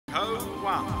Code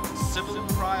 1, civil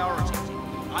priority.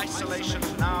 Isolation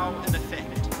now in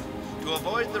effect. To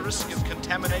avoid the risk of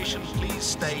contamination, please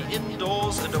stay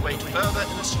indoors and await further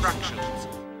instructions.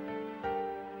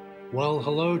 Well,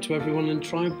 hello to everyone in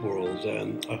Tribe World.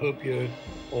 I hope you're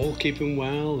all keeping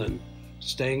well and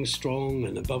staying strong,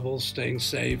 and above all staying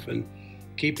safe and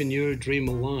keeping your dream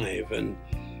alive. And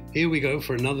here we go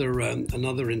for another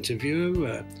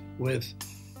interview with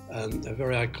a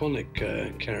very iconic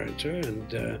character,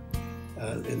 and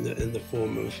in the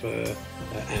form of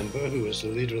Amber, who is the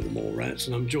leader of the Mall Rats,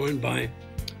 and I'm joined by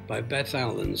Beth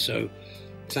Allen. So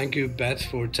thank you, Beth,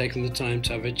 for taking the time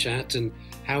to have a chat. And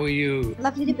how are you?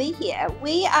 Lovely to be here.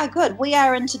 We are good. We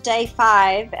are into day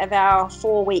 5 of our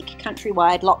 4-week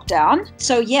countrywide lockdown.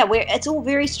 So yeah, it's all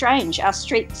very strange. Our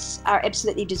streets are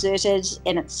absolutely deserted,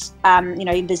 and it's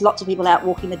there's lots of people out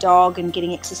walking the dog and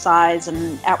getting exercise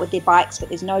and out with their bikes, but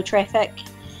there's no traffic.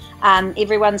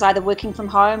 Everyone's either working from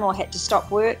home or had to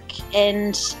stop work,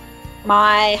 and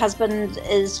my husband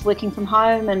is working from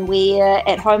home and we're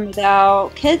at home with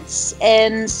our kids,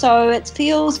 and so it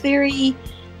feels very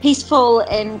peaceful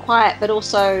and quiet, but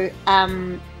also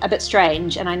a bit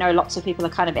strange. And I know lots of people are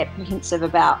kind of apprehensive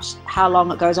about how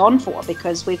long it goes on for,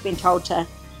 because we've been told to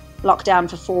lock down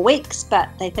for 4 weeks, but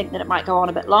they think that it might go on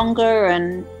a bit longer.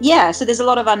 And yeah, so there's a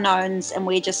lot of unknowns, and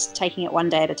we're just taking it one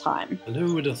day at a time. And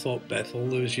who would have thought, Beth, all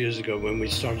those years ago when we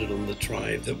started on the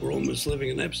Tribe, that we're almost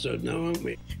living an episode now, aren't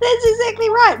we? That's exactly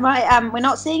right. We're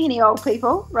not seeing any old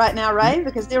people right now, Ray,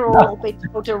 because they're all being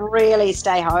told to really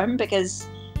stay home, because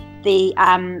the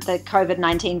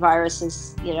COVID-19 virus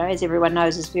is, as everyone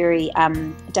knows, is very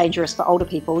dangerous for older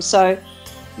people. So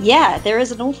yeah, there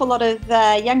is an awful lot of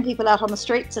young people out on the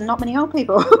streets and not many old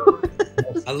people.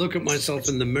 I look at myself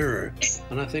in the mirror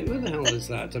and I think, where the hell is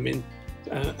that? I mean,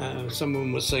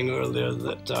 someone was saying earlier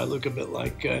that I look a bit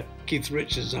like Keith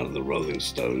Richards out of the Rolling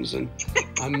Stones, and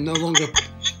I'm no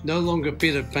longer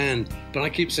Peter Pan. But I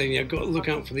keep saying, I've got to look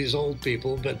out for these old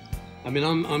people. But I mean,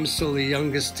 I'm still the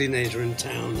youngest teenager in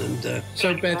town. And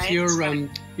so, Beth, you're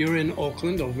in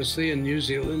Auckland, obviously, in New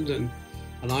Zealand, and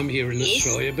I'm here in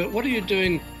Australia. But what are you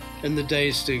doing in the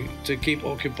days to keep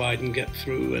occupied and get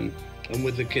through and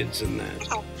with the kids and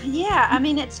that? Yeah, I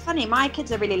mean, it's funny. My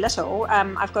kids are really little.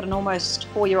 I've got an almost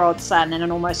 4-year-old son and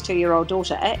an almost 2-year-old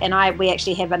daughter, and we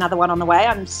actually have another one on the way.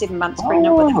 I'm 7 months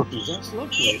pregnant with him. That's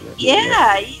lovely.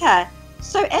 Yeah.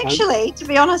 So actually, to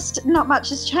be honest, not much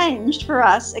has changed for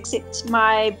us, except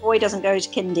my boy doesn't go to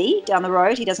kindy down the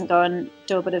road. He doesn't go and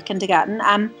do a bit of kindergarten.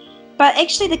 But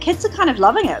actually the kids are kind of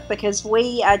loving it, because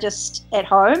we are just at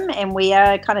home and we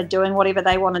are kind of doing whatever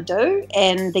they want to do,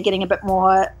 and they're getting a bit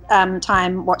more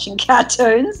time watching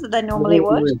cartoons than they normally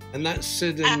would. And that's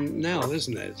Sid and Nell,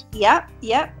 isn't it? Yep.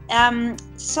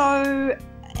 So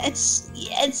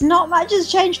it's not much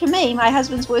has changed for me. My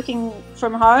husband's working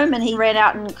from home, and he ran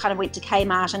out and kind of went to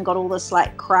Kmart and got all this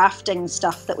like crafting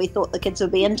stuff that we thought the kids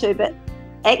would be into, but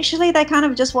actually they kind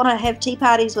of just want to have tea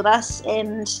parties with us,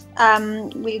 and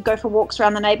we go for walks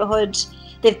around the neighborhood.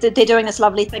 They're doing this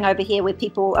lovely thing over here where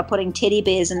people are putting teddy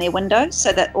bears in their windows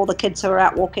so that all the kids who are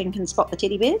out walking can spot the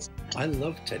teddy bears. I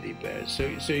love teddy bears.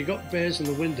 So you got bears in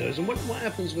the windows, and what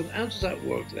happens how does that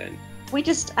work then? We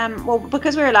just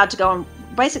because we're allowed to go on,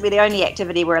 basically the only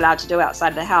activity we're allowed to do outside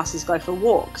of the house is go for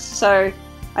walks. So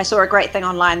I saw a great thing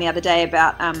online the other day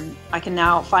about I can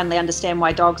now finally understand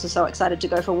why dogs are so excited to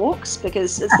go for walks,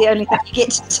 because it's the only thing you get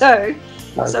to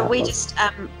do. So we just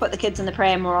put the kids in the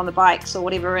pram or on the bikes or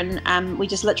whatever, and we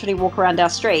just literally walk around our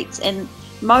streets. And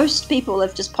most people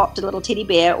have just popped a little teddy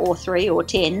bear or 3 or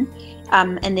 10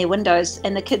 in their windows,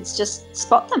 and the kids just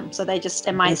spot them. So they just,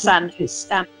 and my son, who's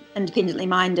independently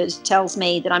minded, tells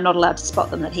me that I'm not allowed to spot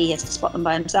them, that he has to spot them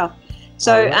by himself.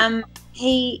 So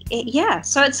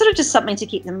so it's sort of just something to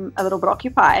keep them a little bit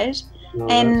occupied.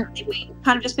 And we've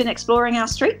kind of just been exploring our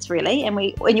streets, really,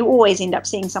 and you always end up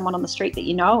seeing someone on the street that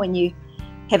you know, and you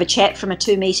have a chat from a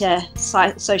 2-meter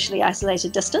socially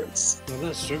isolated distance. Well,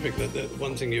 that's terrific. The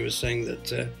one thing you were saying,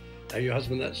 that your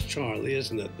husband, that's Charlie,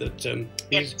 isn't it? That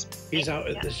he's out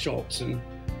at the shops, and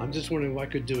I'm just wondering if I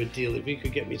could do a deal if he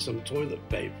could get me some toilet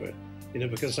paper.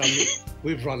 Because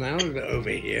we've run out of it over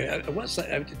here. What's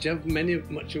that? Do you have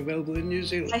much available in New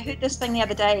Zealand? I heard this thing the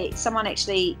other day. Someone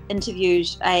actually interviewed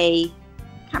I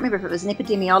can't remember if it was an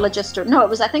epidemiologist or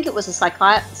no. I think it was a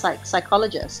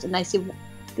psychologist, and they said,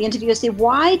 the interviewer said,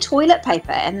 "Why toilet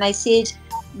paper?" And they said,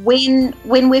 when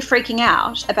we're freaking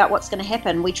out about what's going to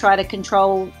happen, we try to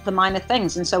control the minor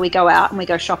things, and so we go out and we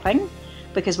go shopping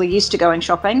because we're used to going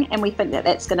shopping, and we think that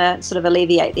that's going to sort of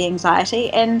alleviate the anxiety.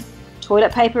 And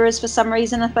toilet paper is for some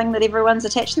reason a thing that everyone's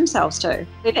attached themselves to.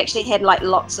 We've actually had like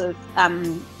lots of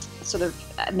sort of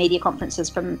media conferences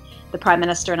from the Prime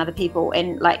Minister and other people,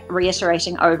 and like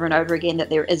reiterating over and over again that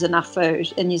there is enough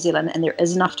food in New Zealand and there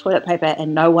is enough toilet paper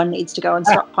and no one needs to go and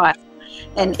stockpile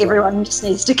and everyone just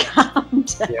needs to calm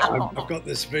down. Yeah, I've got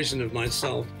this vision of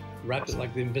myself wrapped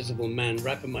like the Invisible Man,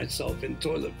 wrapping myself in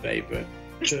toilet paper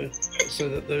so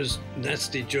that those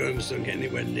nasty germs don't get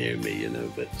anywhere near me, you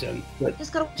know. But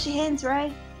just gotta wash your hands,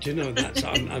 Ray. Do you know, that's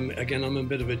I'm a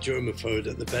bit of a germaphobe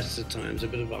at the best of times, a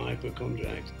bit of a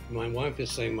hypochondriac. My wife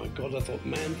is saying, "My God, I thought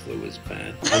man flu was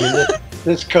bad." I mean,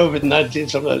 this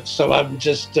COVID-19, so I'm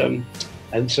just and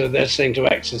so they're saying to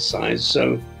exercise.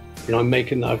 So, you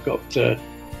know, I've got a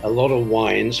lot of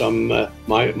wine. So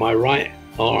my right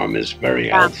arm is very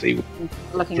healthy.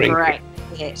 Looking great.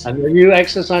 Yes. And are you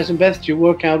exercising, Beth? Do you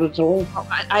work out at all?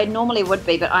 I normally would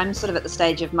be, but I'm sort of at the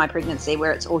stage of my pregnancy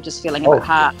where it's all just feeling a bit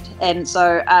hard, and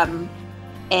so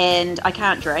and I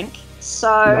can't drink.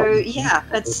 So yeah,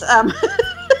 it's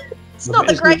it's not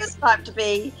the greatest time to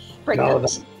be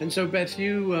pregnant. And so, Beth,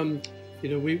 you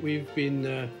know, we've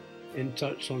been in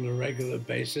touch on a regular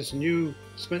basis, and you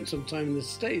spent some time in the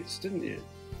States, didn't you?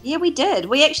 Yeah, we did.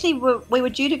 We actually we were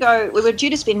due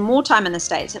to spend more time in the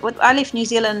States. I left New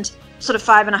Zealand sort of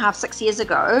 5.5, 6 years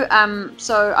ago.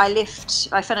 So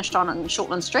I finished on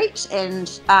Shortland Street,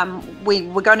 and we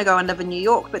were going to go and live in New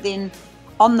York. But then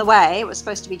on the way, it was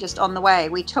supposed to be just on the way,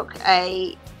 we took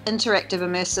a interactive,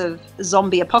 immersive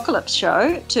zombie apocalypse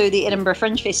show to the Edinburgh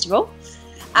Fringe Festival.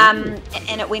 And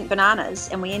it went bananas,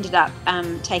 and we ended up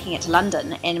taking it to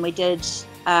London, and we did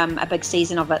a big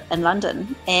season of it in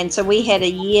London. And so we had a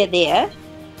year there,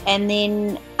 and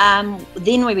then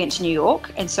we went to New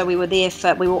York, and so we were there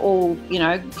we were all, you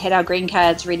know, had our green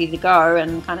cards ready to go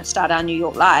and kind of start our New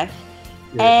York life.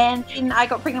 And then I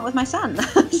got pregnant with my son.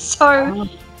 So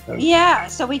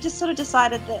so we just sort of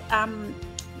decided that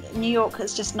New York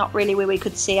is just not really where we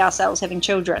could see ourselves having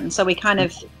children, so we kind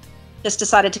of just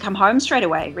decided to come home straight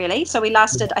away, really. So we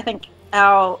lasted, I think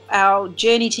our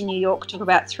journey to New York took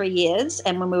about 3 years,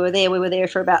 and when we were there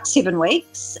for about 7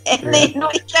 weeks, and then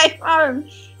we came home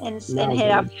and had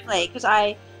our family, because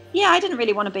I didn't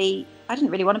really want to be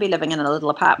living in a little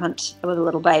apartment with a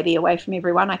little baby away from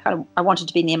everyone. I wanted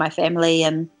to be near my family,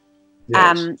 and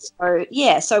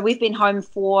so we've been home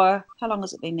for, how long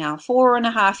has it been now?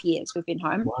 4.5 years we've been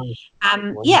home.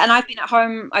 And I've been at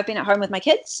home with my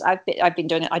kids. I've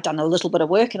done a little bit of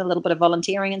work and a little bit of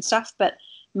volunteering and stuff, but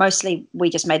mostly we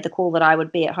just made the call that I would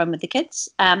be at home with the kids.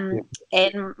 And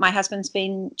my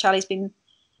Charlie's been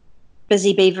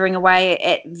busy beavering away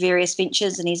at various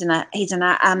ventures, and he's in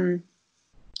a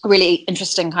really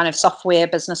interesting kind of software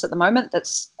business at the moment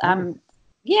that's going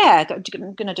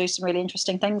to do some really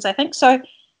interesting things, I think. So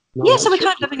so we're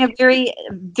kind of living a very,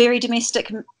 very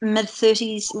domestic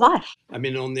mid-30s life. I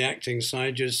mean, on the acting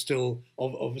side, you're still,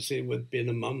 obviously with being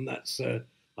a mum, that's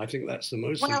I think that's the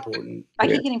most important. I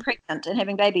keep getting pregnant and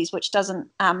having babies, which doesn't,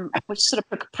 which sort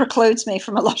of precludes me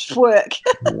from a lot of work.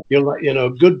 You're like, you know,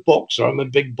 a good boxer. I'm a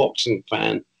big boxing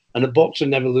fan, and a boxer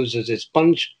never loses his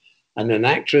punch. And an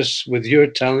actress with your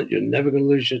talent, you're never going to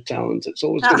lose your talent. It's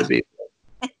always going to be.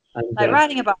 And, like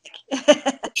riding a bike.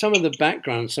 Some of the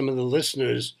background, some of the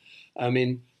listeners. I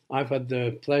mean, I've had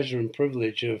the pleasure and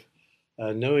privilege of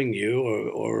knowing you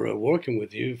or working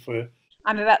with you for.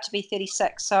 I'm about to be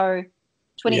 36, so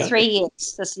 23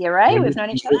 years this year, right? We've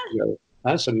known each other.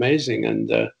 That's amazing, and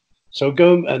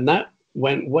that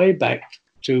went way back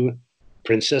to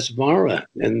Princess Vara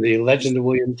in The Legend of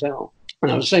William Tell.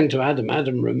 And I was saying to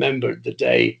Adam remembered the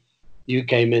day you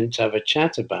came in to have a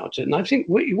chat about it, and I think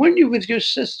weren't you with your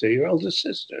sister, your older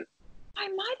sister? I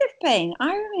might have been.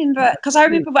 I remember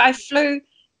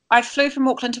I flew from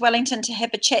Auckland to Wellington to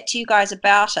have a chat to you guys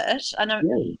about it. I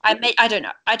don't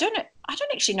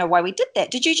actually know why we did that.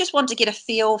 Did you just want to get a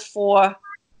feel for?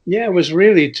 Yeah, it was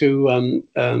really to.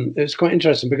 It was quite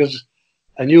interesting because,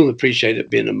 and you'll appreciate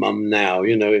it being a mum now.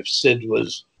 You know, if Sid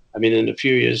was, I mean, in a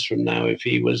few years from now, if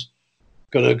he was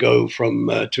going to go from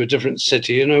to a different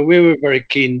city, you know, we were very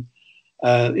keen. You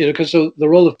know, because the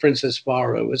role of Princess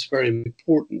Vara was very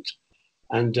important,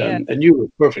 and you were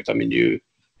perfect. I mean, you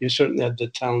certainly had the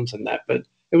talent in that, but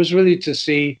it was really to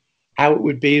see how it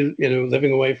would be, you know,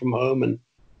 living away from home,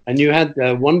 and you had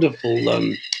a wonderful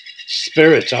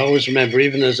spirit. I always remember,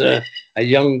 even as a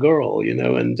young girl, you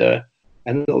know, and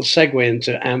it'll segue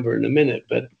into Amber in a minute,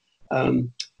 but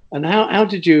and how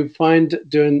did you find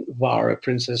doing Vara,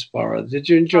 Princess Vara? Did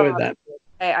you enjoy that?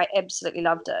 I absolutely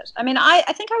loved it. I mean, I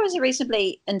think I was a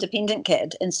reasonably independent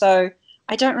kid, and so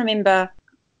I don't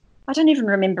even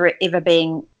remember it ever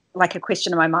being like a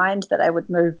question in my mind that I would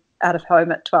move out of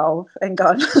home at 12 and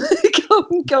go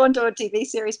go into a TV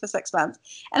series for 6 months,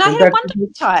 and I had a wonderful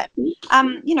time.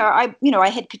 I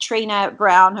had Katrina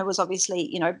Brown, who was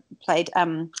obviously, played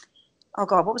oh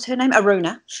God, what was her name?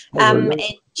 Aruna. And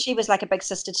she was like a big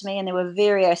sister to me, and there were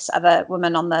various other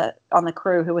women on the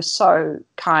crew who were so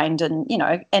kind and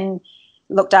and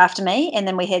looked after me. And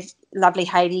then we had lovely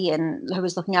Heidi, who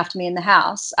was looking after me in the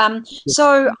house.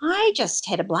 So I just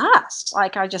had a blast.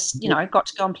 Like I just got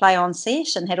to go and play on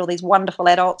set, and had all these wonderful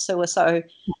adults who were so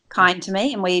kind to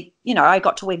me, and we I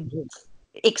got to wear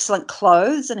excellent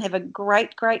clothes and have a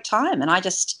great time, and I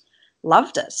just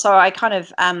loved it. So I kind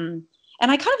of and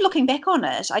I kind of, looking back on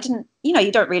it, I didn't,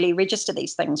 you don't really register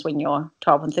these things when you're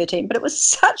 12 and 13, but it was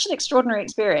such an extraordinary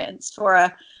experience for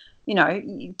a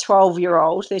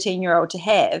 12-year-old, 13-year-old to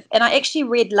have. And I actually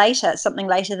read something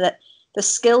later, that the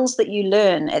skills that you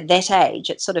learn at that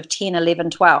age, at sort of 10, 11,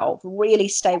 12, really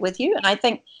stay with you. And I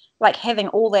think like having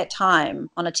all that time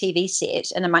on a TV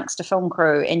set and amongst a film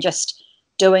crew and just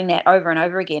doing that over and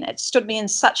over again, it stood me in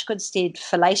such good stead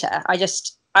for later.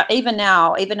 Even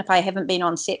now, even if I haven't been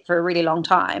on set for a really long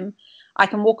time, I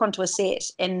can walk onto a set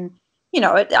and,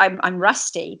 I'm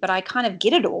rusty, but I kind of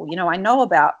get it all. I know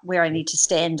about where I need to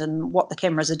stand and what the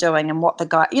cameras are doing and what the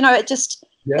guy,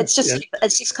 it's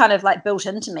just kind of like built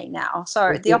into me now.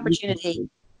 So the opportunity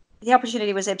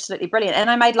was absolutely brilliant. And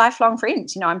I made lifelong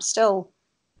friends. I'm still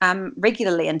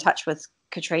regularly in touch with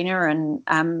Katrina,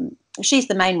 and she's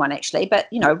the main one actually. But,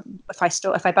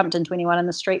 if I bumped into anyone in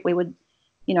the street, we would,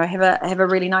 have a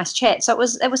really nice chat. So it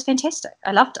was fantastic.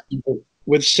 I loved it.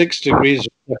 With 6 degrees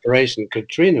of separation,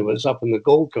 Katrina was up in the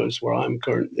Gold Coast, where I'm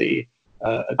currently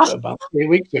about 3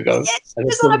 weeks ago. Yes, she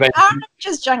was on a Power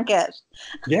Rangers junket.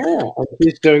 Yeah, and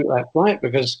she's doing that flight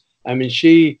because,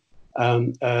 she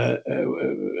obviously,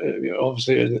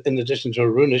 in addition to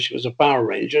Aruna, she was a Power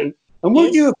Ranger. And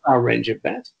weren't you a Power Ranger,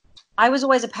 Beth? I was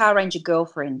always a Power Ranger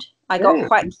girlfriend. I got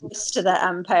quite close to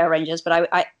the Power Rangers, but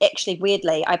I actually,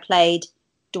 weirdly, I played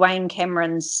Dwayne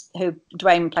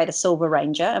played a Silver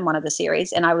Ranger in one of the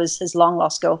series, and I was his long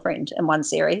lost girlfriend in one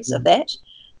series of that.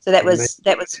 So that was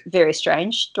very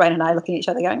strange. Dwayne and I looking at each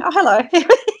other going, "Oh, hello."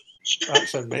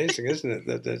 That's amazing, isn't it?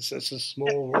 That it's a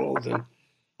small world.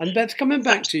 And Beth, coming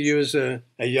back to you as a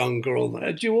young girl,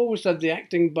 did you always have the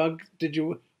acting bug? Did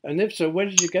you? And if so, where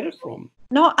did you get it from?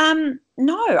 No.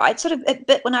 I sort of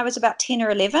when I was about 10 or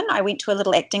 11, I went to a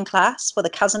little acting class with a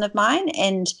cousin of mine,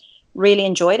 and really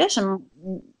enjoyed it and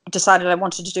decided I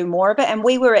wanted to do more of it. And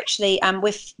we were actually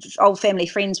with old family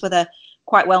friends with a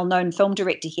quite well-known film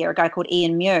director here, a guy called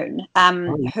Ian Mune,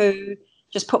 who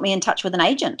just put me in touch with an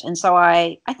agent. And so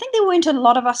I think there weren't a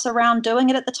lot of us around doing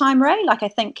it at the time, Ray. Like I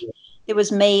think there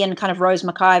was me and kind of Rose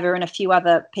McIver and a few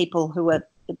other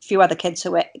kids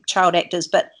who were child actors.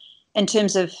 But in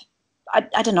terms of,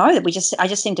 I don't know, I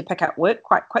just seemed to pick up work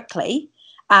quite quickly.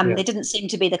 There didn't seem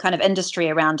to be the kind of industry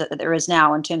around it that there is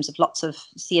now in terms of lots of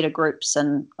theatre groups,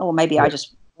 or maybe I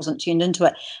just wasn't tuned into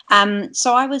it.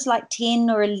 So I was like 10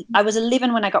 or I was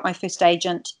 11 when I got my first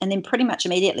agent, and then pretty much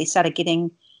immediately started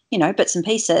getting, bits and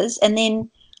pieces. And then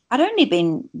I'd only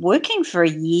been working for a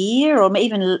year or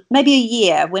even maybe a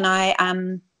year when I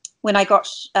got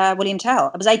William Tell.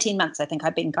 It was 18 months, I think,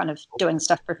 I'd been kind of doing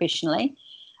stuff professionally.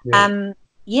 And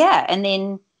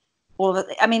then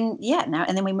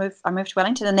and then I moved to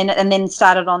Wellington, and then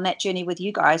started on that journey with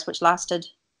you guys, which lasted,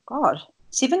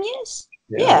 7 years.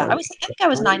 I think I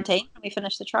was 19 when we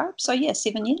finished the Tribe. So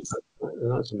 7 years.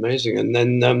 That's amazing. And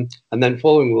then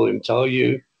following William Tell,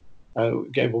 you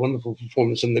gave a wonderful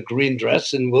performance in The Green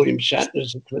Dress in William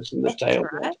Shatner's Twist in the Tail.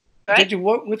 Right. Did you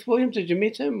work with William? Did you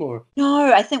meet him or?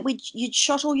 No, I think you'd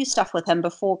shot all your stuff with him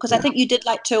before, because I think you did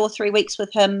like 2 or 3 weeks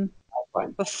with him.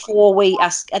 Before we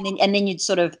asked, and then you'd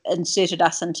sort of inserted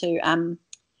us into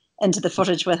the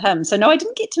footage with him. So no, I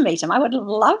didn't get to meet him. I would have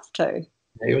loved to.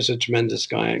 He was a tremendous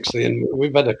guy, actually, and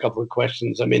we've had a couple of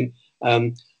questions. I'm being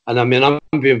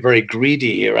very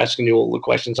greedy here, asking you all the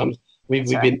questions. We've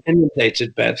been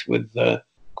inundated, Beth, with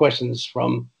questions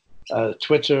from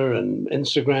Twitter and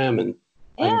Instagram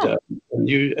and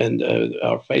you and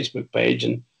our Facebook page,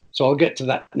 and so I'll get to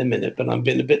that in a minute. But I'm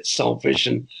being a bit selfish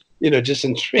and just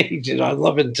intrigued. I'd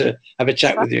love to have a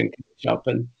chat with you and catch up,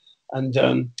 and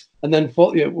then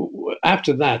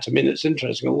after that, it's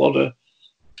interesting. A lot of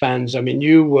fans.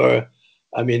 You were.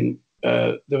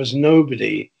 There was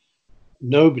nobody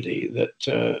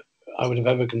that I would have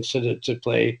ever considered to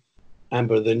play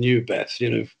Amber than you, Beth.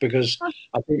 Because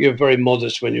I think you're very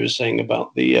modest when you were saying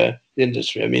about the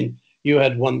industry. You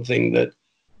had one thing that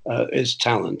is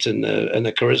talent and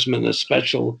a charisma and a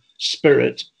special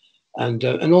spirit. And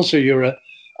also you're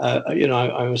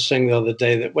I was saying the other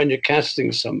day that when you're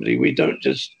casting somebody, we don't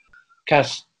just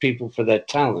cast people for their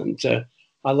talent.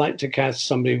 I like to cast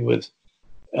somebody with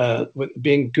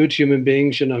being good human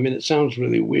beings. You know, I mean, it sounds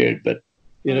really weird, but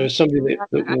you know, somebody that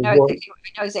I will know, work.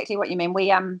 I know exactly what you mean.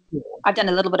 I've done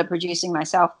a little bit of producing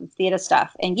myself, theatre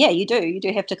stuff, and yeah, you do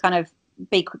have to kind of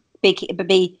be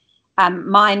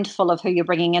mindful of who you're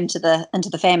bringing into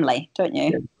the family, don't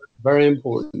you? Yeah, very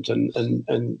important,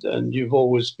 and you've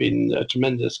always been a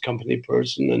tremendous company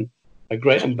person and a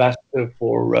great ambassador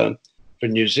for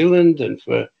New Zealand and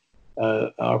for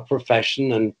our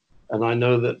profession, and I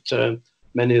know that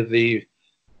many of the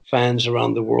fans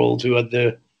around the world who had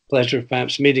the pleasure of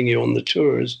perhaps meeting you on the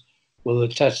tours will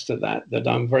attest to that. That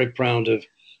I'm very proud of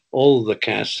all the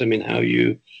cast. I mean, how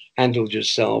you handled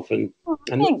yourself and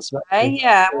Thanks, Ray.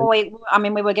 Yeah, well, we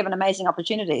were given amazing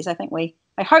opportunities. I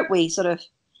hope we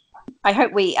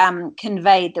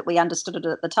conveyed that we understood it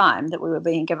at the time, that we were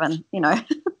being given, you know,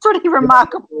 pretty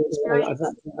remarkable experience.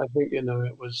 I think, you know,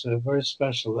 it was very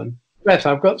special. And Beth,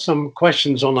 I've got some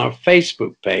questions on our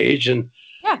Facebook page, and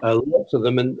lots of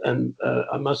them, and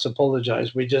I must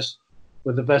apologize. We just,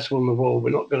 with the best will in the world, we're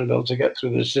not going to be able to get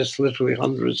through this. Just literally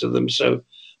hundreds of them. So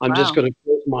I'm just going to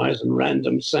close my eyes and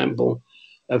random sample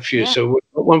a few. So we've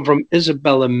got one from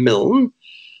Isabella Milne.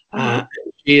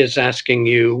 She is asking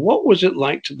you, what was it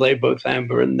like to play both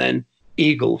Amber and then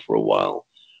Eagle for a while?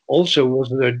 Also, was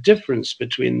there a difference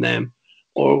between them,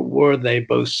 or were they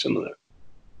both similar?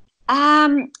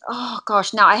 Oh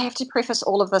gosh, now I have to preface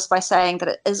all of this by saying that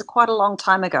it is quite a long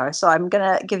time ago, so I'm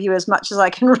going to give you as much as I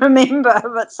can remember,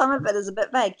 but some of it is a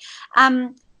bit vague.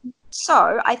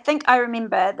 So I think I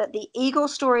remember that the Eagle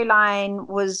storyline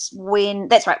was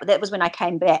that's right, that was when I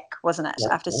came back, wasn't it?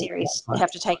 After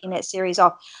taking that series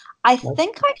off. I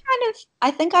think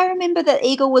I remember that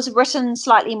Eagle was written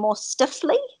slightly more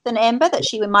stiffly than Amber, that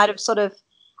she might have sort of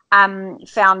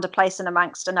found a place in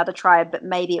amongst another tribe, but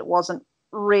maybe it wasn't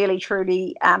really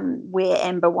truly where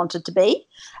Amber wanted to be.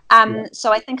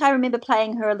 So I think I remember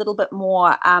playing her a little bit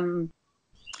more,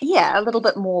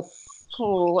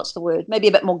 what's the word? Maybe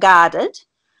a bit more guarded.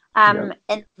 And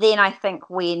then I think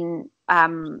when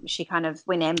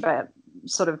when Amber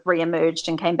sort of re-emerged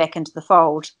and came back into the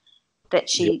fold, that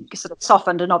she sort of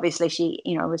softened, and obviously she,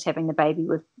 you know, was having the baby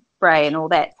with Ray and all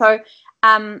that. So,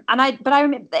 but I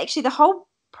remember actually the whole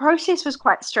process was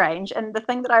quite strange. And the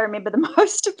thing that I remember the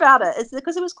most about it is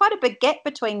because there was quite a big gap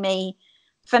between me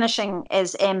finishing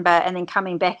as Amber and then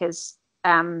coming back as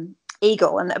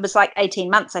Eagle, and it was like 18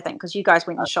 months, I think, because you guys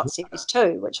went and shot series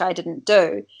 2, which I didn't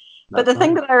do. But the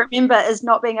thing that I remember is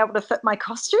not being able to fit my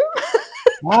costume,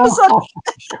 because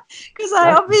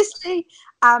I obviously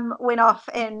went off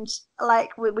and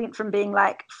like we went from being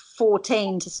like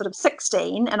 14 to sort of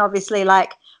 16, and obviously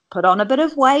like put on a bit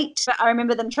of weight. But I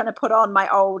remember them trying to put on my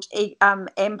old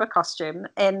Amber costume,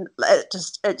 and it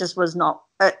just was not,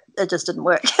 it just didn't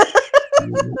work.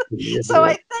 So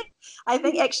I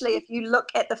think actually if you look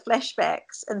at the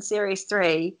flashbacks in series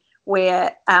 3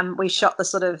 where we shot the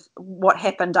sort of what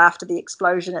happened after the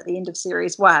explosion at the end of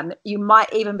series 1, you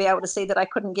might even be able to see that I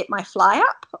couldn't get my fly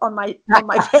up on my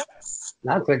face.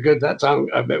 That's how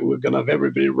I bet we're going to have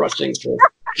everybody rushing to look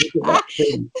at that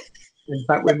thing. In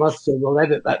fact, we'll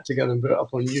edit that together and put it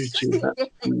up on YouTube.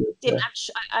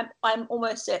 I'm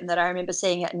almost certain that I remember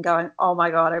seeing it and going, oh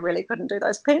my God, I really couldn't do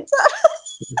those pants up.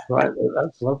 Right,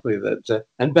 that's lovely.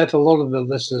 And Beth, a lot of the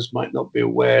listeners might not be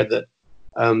aware that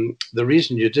the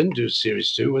reason you didn't do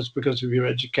series 2 was because of your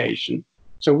education.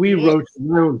 So we wrote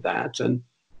around that, and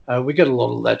we get a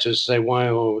lot of letters say, why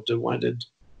did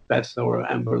Beth or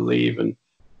Amber leave? And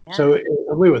so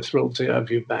we were thrilled to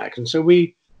have you back. And so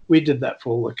we did that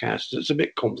for all the cast. It's a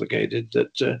bit complicated.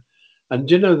 And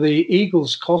you know, the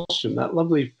Eagle's costume, that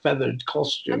lovely feathered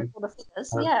costume.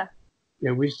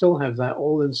 Yeah, we still have that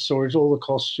all in storage, all the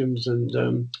costumes, and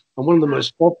one of the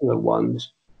most popular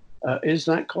ones is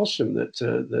that costume that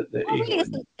the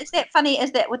Eagle. Is that funny?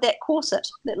 Is that with that corset,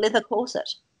 that leather corset?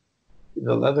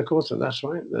 The leather corset, that's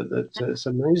right. It's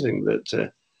amazing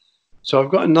that. So I've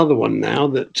got another one now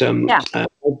that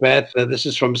Beth. This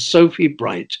is from Sophie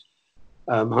Bright.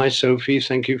 Hi, Sophie.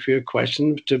 Thank you for your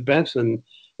question to Beth, and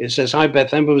it says, "Hi,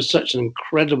 Beth. Amber was such an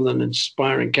incredible and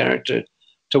inspiring character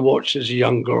to watch as a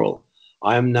young girl.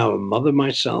 I am now a mother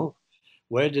myself.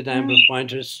 Where did Amber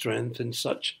find her strength in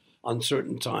such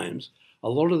uncertain times? A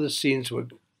lot of the scenes were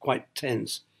quite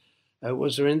tense.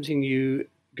 Was there anything you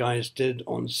guys did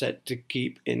on set to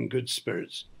keep in good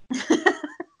spirits?"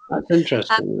 That's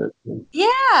interesting.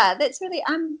 Yeah, that's really.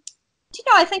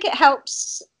 I think it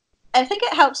helps. I think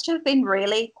it helps to have been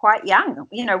really quite young.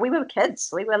 You know, we were kids.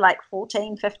 We were like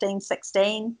 14, 15,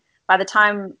 16. By the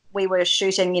time we were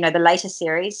shooting, you know, the later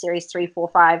series 3, 4,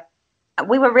 5.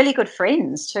 we were really good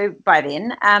friends too by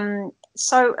then.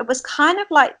 So it was kind of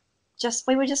like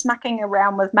we were just mucking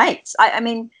around with mates. I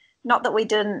mean, not that we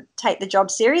didn't take the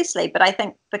job seriously, but I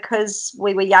think because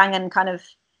we were young and kind of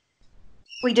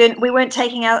we weren't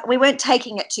taking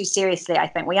it too seriously. I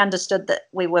think we understood that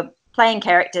we were playing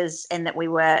characters and that we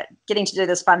were getting to do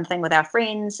this fun thing with our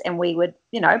friends, and we would,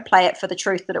 play it for the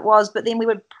truth that it was, but then we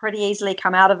would pretty easily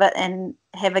come out of it and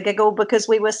have a giggle because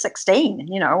we were 16,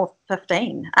 or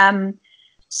 15.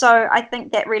 So I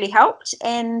think that really helped.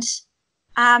 And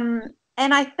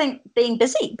I think being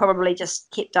busy probably just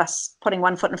kept us putting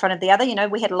one foot in front of the other.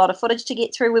 We had a lot of footage to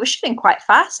get through. We were shooting quite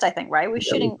fast, I think, Ray. We were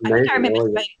shooting, I think I remember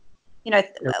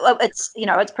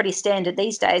it's pretty standard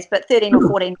these days, but 13 or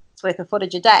 14 minutes worth of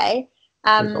footage a day.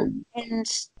 And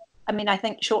I mean, I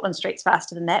think Shortland Street's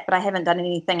faster than that, but I haven't done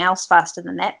anything else faster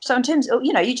than that. So in terms of,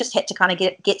 you just had to kind of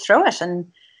get through it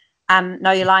and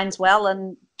know your lines well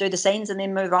and do the scenes and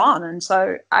then move on. And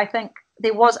so I think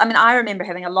I remember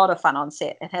having a lot of fun on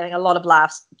set and having a lot of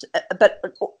laughs, but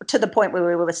to the point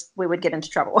where we would get into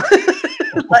trouble.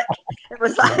 Like, it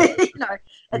was like,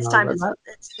 it's time to.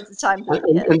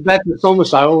 And Beth, it's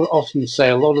almost, I often say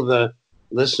a lot of the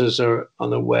listeners are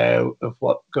unaware of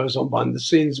what goes on behind the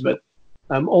scenes, but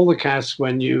all the cast,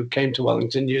 when you came to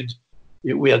Wellington,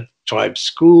 we had tribe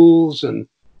schools and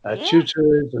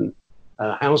tutors and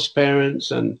house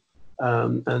parents and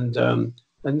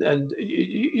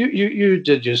you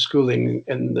did your schooling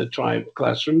in the tribe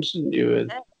classrooms, didn't you?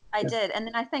 I did, and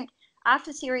then I think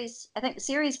after series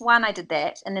 1, I did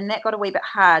that, and then that got a wee bit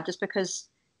hard just because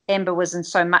Amber was in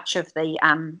so much of the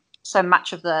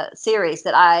series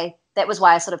that was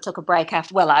why I sort of took a break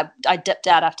after. Well, I dipped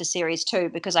out after series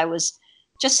 2 because I was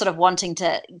just sort of wanting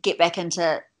to get back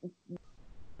into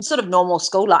sort of normal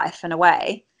school life in a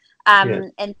way.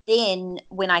 And then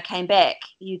when I came back,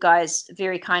 you guys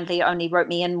very kindly only wrote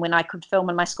me in when I could film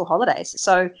in my school holidays.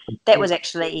 So that was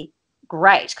actually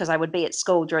great because I would be at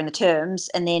school during the terms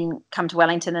and then come to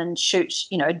Wellington and shoot,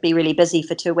 be really busy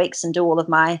for 2 weeks and do all of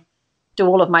my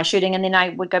shooting, and then I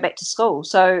would go back to school.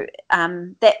 So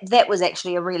that was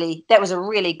actually a really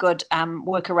good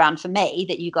workaround for me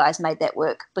that you guys made that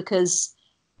work, because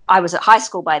I was at high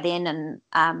school by then, and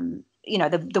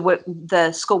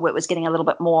the schoolwork was getting a little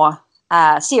bit more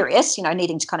serious,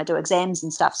 needing to kind of do exams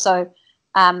and stuff. So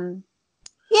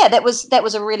that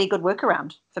was a really good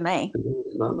workaround for me.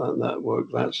 That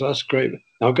worked. That's great.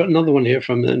 Now, I've got another one here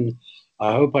from, and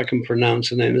I hope I can pronounce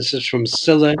the name. This is from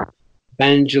Scylla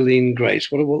Evangeline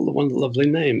Grace. What a lovely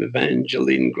name,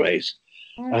 Evangeline Grace.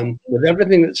 With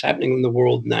everything that's happening in the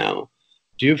world now,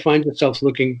 do you find yourself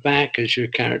looking back as your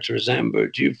character as Amber?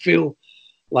 Do you feel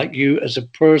like you as a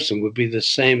person would be the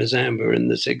same as Amber in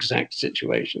this exact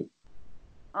situation?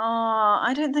 Oh,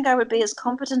 I don't think I would be as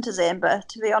competent as Amber,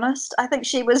 to be honest. I think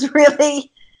she was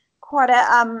really quite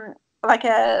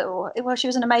she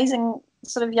was an amazing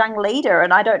sort of young leader,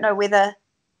 and I don't know whether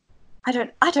I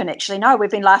don't actually know. We've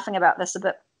been laughing about this a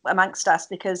bit amongst us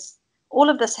because all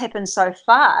of this happened so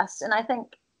fast, and I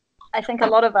think a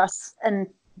lot of us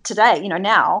today,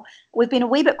 now we've been a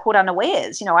wee bit caught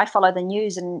unawares. I follow the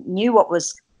news and knew what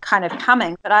was kind of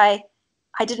coming, but I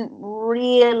didn't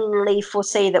really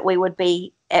foresee that we would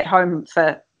be at home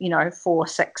for 4,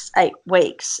 6, 8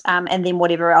 weeks, and then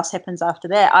whatever else happens after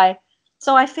that.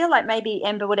 So I feel like maybe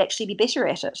Amber would actually be better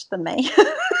at it than me,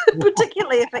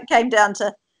 particularly if it came down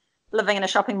to living in a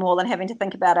shopping mall and having to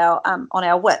think about on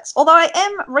our wits. Although I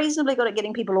am reasonably good at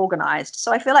getting people organised,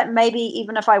 so I feel like maybe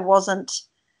even if I wasn't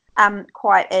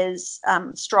quite as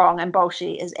strong and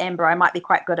bolshy as Amber, I might be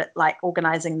quite good at like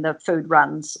organising the food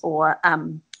runs or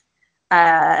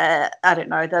I don't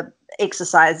know, the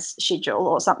exercise schedule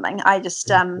or something. I just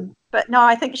but no,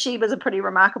 I think she was a pretty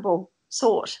remarkable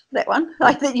sort, that one.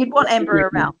 I think you'd want Amber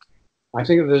around. I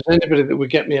think if there's anybody that would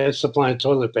get me a supply of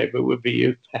toilet paper, it would be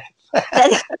you.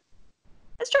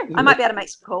 That's true. I might be able to make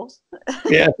some calls.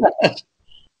 Yeah.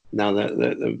 Now,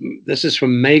 this is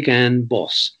from Megan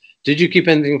Boss. Did you keep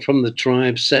anything from the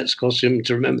tribe sets, costume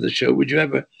to remember the show? Would you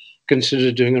ever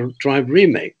consider doing a tribe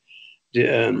remake?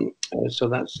 So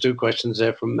that's 2 questions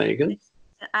there from Megan.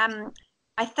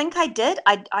 I think I did.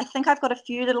 I think I've got a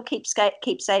few little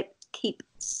keepsakes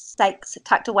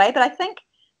tucked away, but I think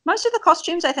most of the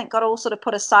costumes got all sort of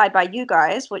put aside by you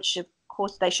guys, which of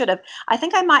course they should have. I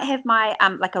think I might have my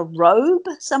like a robe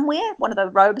somewhere, one of the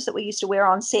robes that we used to wear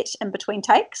on set in between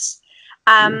takes.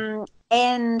 And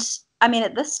I mean,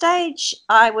 at this stage,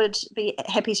 I would be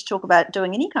happy to talk about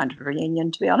doing any kind of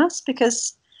reunion, to be honest,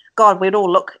 because God, we'd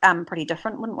all look pretty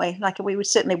different, wouldn't we? Like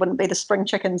certainly wouldn't be the spring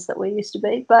chickens that we used to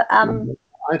be. But I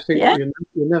think you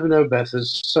never know, Beth.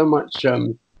 There's so much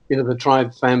the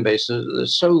Tribe fan base, they're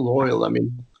so loyal. I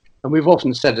mean, and we've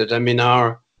often said it. I mean,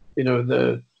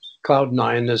 the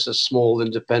Cloud9 is a small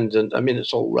independent. I mean,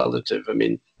 it's all relative. I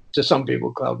mean, to some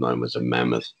people, Cloud9 was a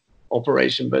mammoth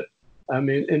operation, but I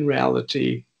mean, in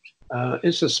reality,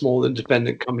 it's a small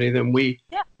independent company. Then we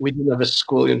didn't have a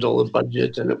squillion-dollar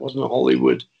budget, and it wasn't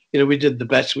Hollywood. We did the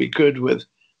best we could with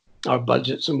our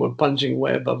budgets, and we're punching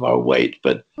way above our weight.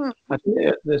 But I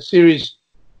think the series,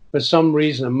 for some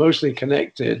reason, emotionally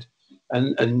connected,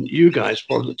 and you guys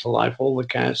brought it to life, all the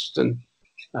cast and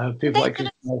people like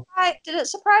yourself. Did it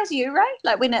surprise you, Ray?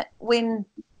 Like when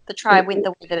the Tribe went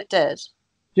the way that it did?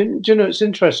 Do you know, it's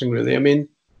interesting, really. I mean,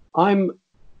 I'm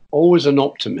always an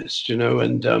optimist,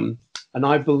 and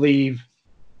I believe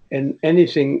in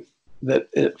anything that,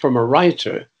 from a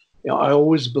writer, I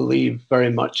always believe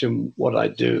very much in what I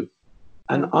do.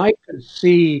 And I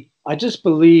just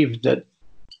believe that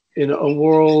in a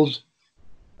world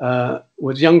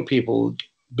with young people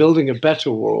building a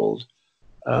better world,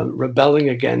 rebelling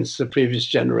against the previous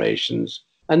generations,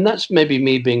 and that's maybe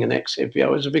me being an ex-hippie. I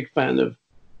was a big fan of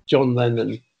John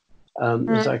Lennon,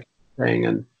 as I keep saying,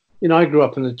 and I grew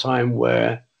up in a time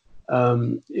where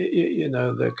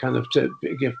the kind of to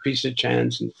give peace a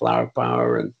chance and flower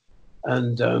power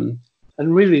and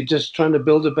really just trying to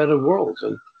build a better world,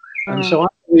 and so I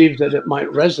believe that it might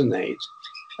resonate.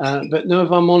 But no,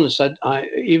 if I'm honest, I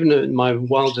even in my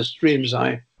wildest dreams,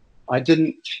 I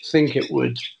didn't think it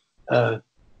would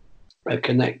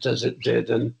connect as it did,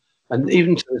 and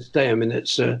even to this day, I mean,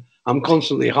 it's I'm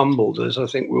constantly humbled, as I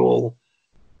think we all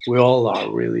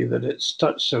are, really, that it's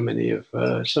touched so many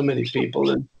people,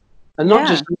 and not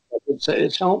just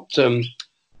it's helped through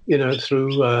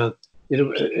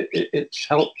it's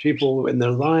helped people in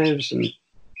their lives, and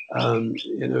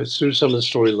through some of the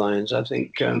storylines. I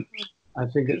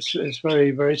think it's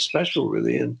very, very special,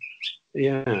 really, and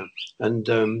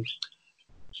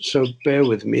so bear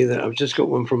with me that I've just got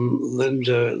one from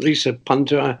Lisa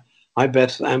Punter. Hi,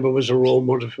 Beth. Amber was a role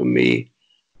model for me.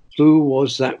 Who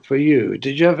was that for you?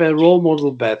 Did you have a role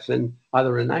model, Beth, in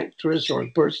either an actress or a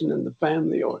person in the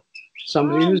family or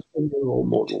somebody who's been your role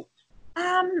model?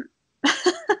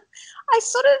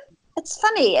 It's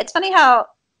funny. It's funny how,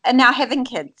 and now having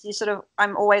kids,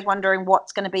 I'm always wondering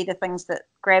what's going to be the things that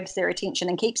grabs their attention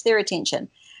and keeps their attention.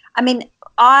 I mean,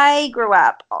 I grew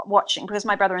up watching, because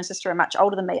my brother and sister are much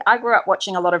older than me, I grew up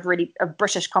watching a lot of really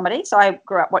British comedy. So I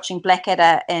grew up watching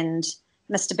Blackadder and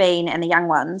Mr. Bean and The Young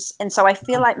Ones. And so I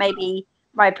feel like maybe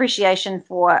my appreciation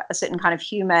for a certain kind of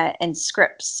humor and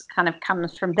scripts kind of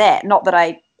comes from that. Not that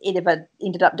I ever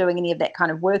ended up doing any of that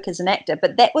kind of work as an actor,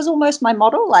 but that was almost my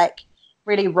model, like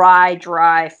really wry,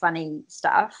 dry, funny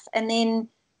stuff. And then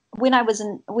when I was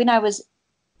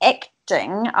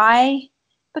acting,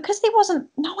 because there wasn't,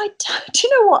 I don't, do you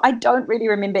know what? I don't really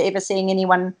remember ever seeing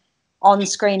anyone on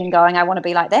screen and going, I want to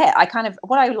be like that.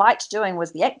 What I liked doing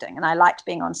was the acting, and I liked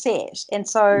being on set. And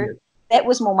so that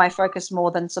was more my focus,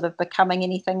 more than sort of becoming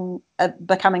anything,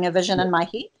 becoming a vision in my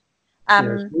head.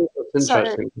 That's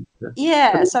interesting.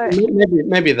 So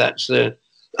maybe that's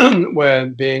where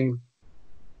being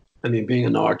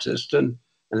an artist and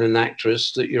an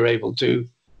actress, that you're able to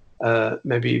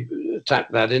maybe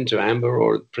tap that into Amber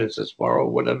or Princess Barrow,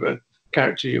 whatever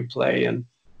character you play. And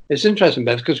it's interesting,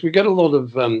 Beth, because we get a lot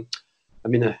of, a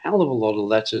hell of a lot of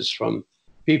letters from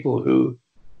people who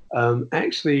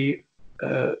actually,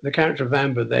 the character of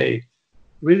Amber, they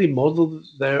really modeled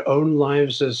their own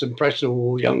lives as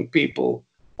impressionable young people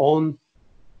on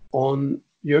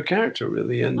your character,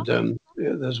 really. And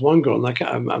there's one girl, like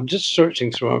I'm just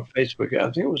searching through our Facebook, I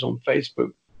think it was on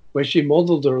Facebook, where she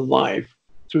modeled her life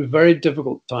through very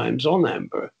difficult times on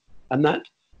Amber, and that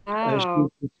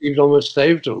she almost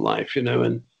saved her life,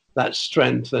 and that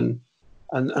strength, and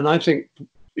I think,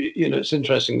 it's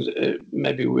interesting.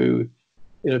 Maybe we,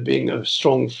 being a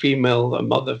strong female, a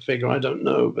mother figure, I don't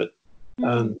know, but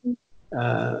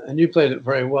and you played it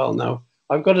very well. Now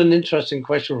I've got an interesting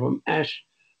question from Ash,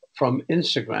 from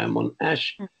Instagram, on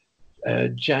Ash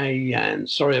Jayan.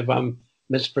 Sorry if I'm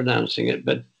mispronouncing it,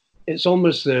 but it's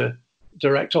almost the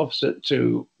direct opposite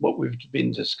to what we've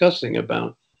been discussing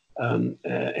about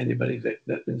anybody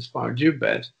that inspired you,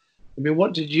 Beth. I mean,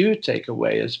 what did you take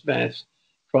away as Beth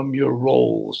from your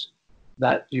roles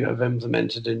that you have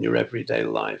implemented in your everyday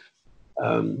life?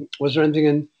 Was there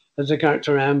anything as a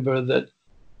character Amber that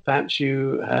perhaps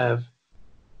you have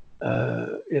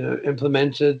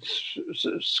implemented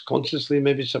consciously,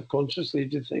 maybe subconsciously,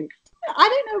 do you think? I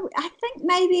don't know. I think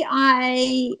maybe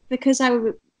because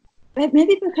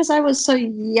I was so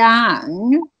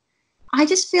young, I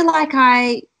just feel like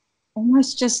I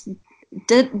almost just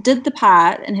did the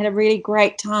part and had a really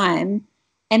great time.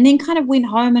 and then kind of went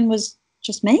home and was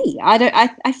just me.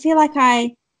 I feel like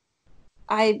I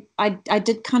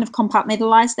did kind of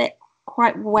compartmentalize that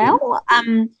quite well.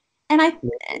 And I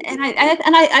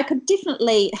could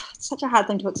definitely, it's such a hard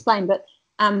thing to explain, but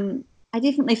I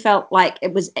definitely felt like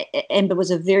Amber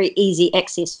was a very easy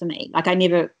access for me. Like I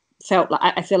never felt like,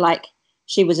 I feel like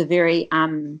she was a very,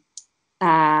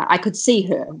 I could see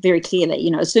her very clearly.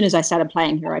 You know, as soon as I started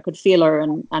playing her, I could feel her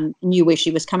and knew where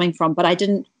she was coming from, but I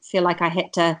didn't feel like I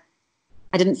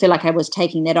didn't feel like I was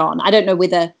taking that on. I don't know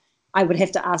whether I would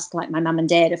have to ask like my mum and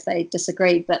dad if they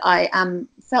disagreed, but I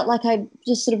felt like I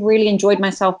just sort of really enjoyed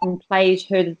myself and played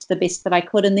her to the best that I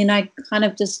could. And then I kind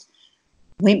of just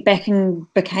went back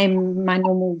and became my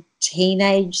normal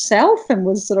teenage self and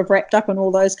was sort of wrapped up in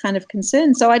all those kind of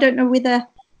concerns. So I don't know whether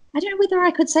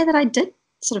I could say that I did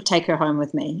sort of take her home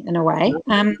with me in a way.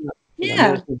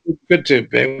 Yeah. It's good to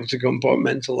be able to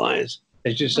compartmentalize,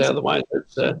 as you say. Otherwise,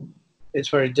 it's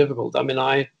very difficult. I mean,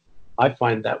 I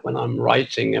find that when I'm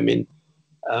writing, I mean,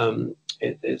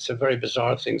 it's a very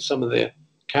bizarre thing. Some of the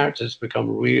characters become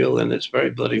real, and it's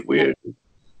very bloody weird,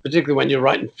 particularly when you're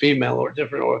writing female or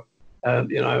different. Or,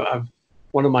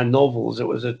 one of my novels, it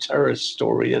was a terrorist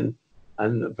story and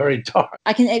very dark.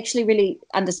 I can actually really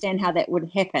understand how that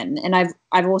would happen, and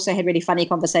I've also had really funny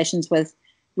conversations with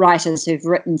writers who've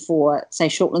written for, say,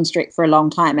 Shortland Street for a long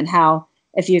time, and how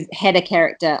if you've had a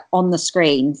character on the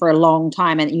screen for a long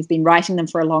time and you've been writing them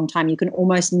for a long time, you can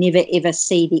almost never, ever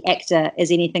see the actor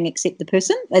as anything except the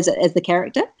person, as the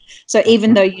character. So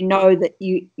even though you know that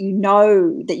you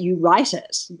write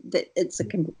it, that it's a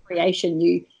creation,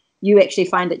 you actually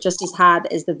find it just as hard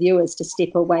as the viewers to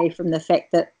step away from the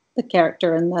fact that the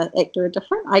character and the actor are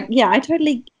different. I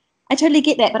totally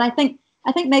get that. But I think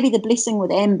maybe the blessing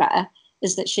with Amber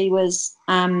is that she was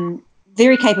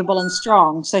very capable and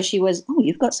strong. So she was. Oh,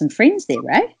 you've got some friends there,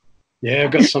 Ray. Yeah,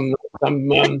 I've got some.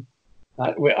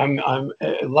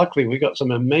 Luckily we got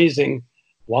some amazing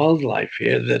wildlife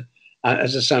here. That,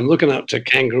 as I say, I'm looking out to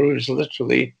kangaroos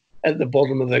literally at the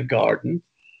bottom of the garden,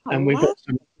 and we've got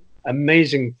some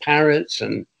amazing parrots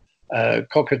and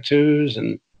cockatoos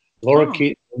and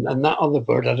lorikeets and that other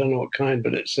bird. I don't know what kind,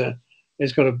 but it's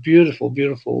got a beautiful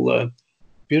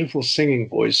singing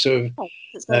voice. So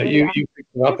you pick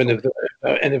it up, and if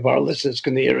any of our listeners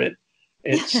can hear it,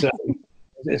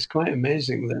 it's quite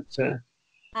amazing. That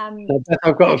Beth,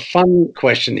 I've got a fun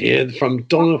question here from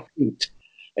Donna Wheat.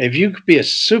 If you could be a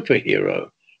superhero,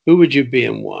 who would you be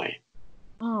and why?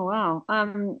 Oh wow.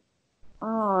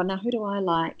 Now who do I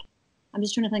like? I'm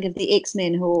just trying to think of the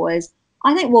X-Men who always.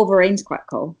 I think Wolverine's quite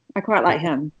cool. I quite like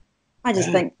him. I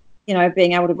just think,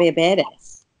 being able to be a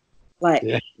badass,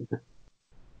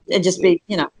 and just be,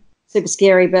 super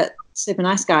scary but super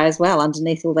nice guy as well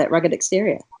underneath all that rugged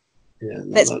exterior. Yeah,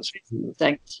 no, that's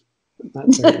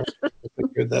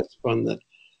good. That's fun.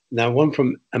 Now, one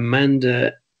from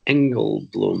Amanda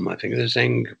Engelblum. I think it's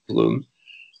Engelblum.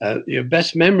 Your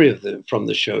best memory from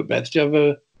the show, Beth? Do you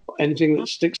have anything that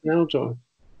sticks out, or?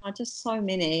 Just so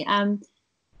many.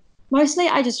 Mostly,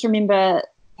 I just remember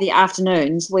the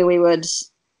afternoons where we would,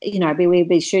 we'd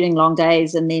be shooting long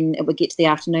days, and then it would get to the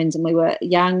afternoons, and we were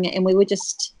young, and we would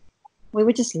just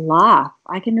laugh.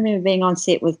 I can remember being on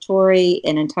set with Tori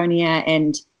and Antonia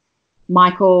and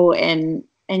Michael, and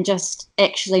just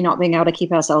actually not being able to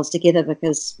keep ourselves together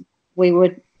because we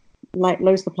would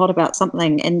lose the plot about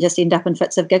something and just end up in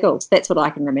fits of giggles. That's what I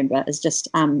can remember, is just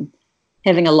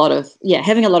having a lot of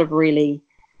really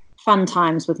fun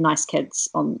times with nice kids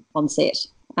on set.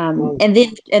 And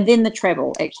then the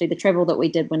travel that we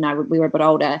did when we were a bit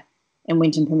older and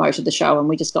went and promoted the show, and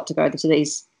we just got to go to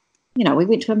these, we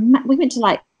went to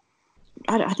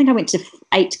I think I went to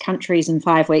 8 countries in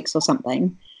 5 weeks or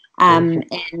something. And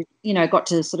got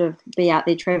to sort of be out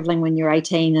there traveling when you're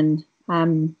 18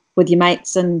 and with your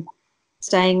mates and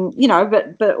staying,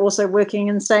 but also working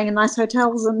and staying in nice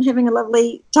hotels and having a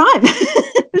lovely time.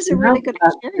 It was a really good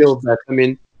experience. I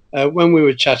mean, when we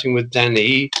were chatting with Danny,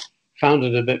 he found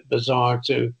it a bit bizarre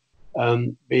to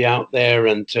be out there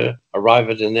and to arrive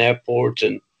at an airport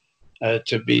and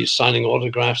to be signing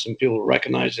autographs and people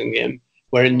recognizing him.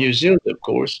 Where in New Zealand, of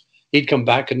course, he'd come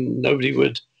back and nobody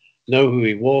would know who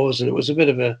he was, and it was a bit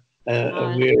of a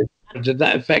weird. Did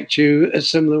that affect you a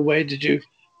similar way? Did you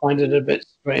find it a bit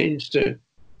strange to?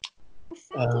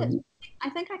 I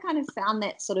think I kind of found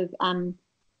that sort of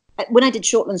when I did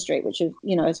Shortland Street, which is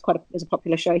is a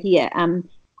popular show here.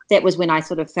 That was when I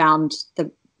sort of found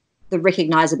the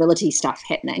recognizability stuff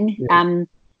happening. Yeah.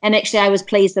 And actually, I was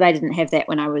pleased that I didn't have that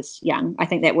when I was young. I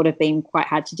think that would have been quite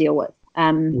hard to deal with.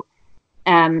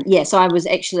 yeah, so I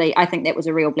think that was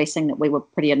a real blessing that we were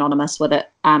pretty anonymous with it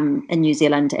in New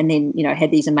Zealand, and then,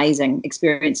 had these amazing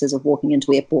experiences of walking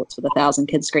into airports with 1,000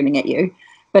 kids screaming at you.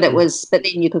 But but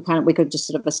then we could just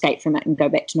sort of escape from it and go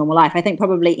back to normal life. I think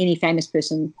probably any famous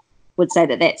person would say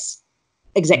that that's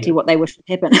exactly what they wish would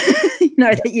happen.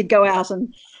 That you'd go out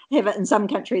and have it in some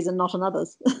countries and not in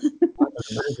others.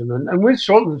 And with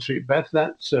Shortland Street, Beth,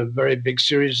 that's a very big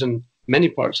series in many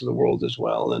parts of the world as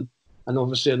well, and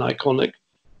obviously an iconic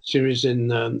series in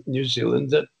New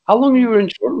Zealand. How long you were in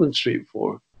Shortland Street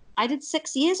for? I did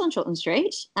 6 years on Shortland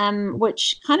Street,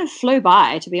 which kind of flew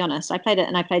by, to be honest. I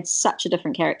played such a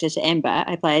different character to Amber.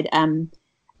 I played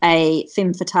a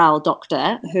femme fatale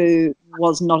doctor who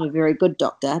was not a very good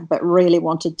doctor, but really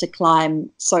wanted to climb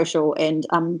social and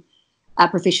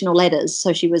professional ladders.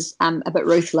 So she was a bit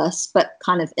ruthless, but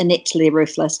kind of ineptly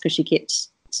ruthless, because she kept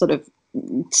sort of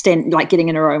getting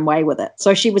in her own way with it.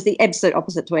 So she was the absolute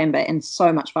opposite to Amber, and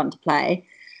so much fun to play.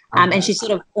 And she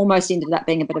sort of almost ended up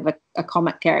being a bit of a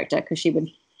comic character, because she would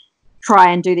try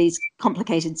and do these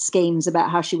complicated schemes about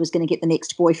how she was going to get the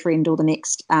next boyfriend or the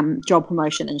next job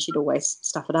promotion, and she'd always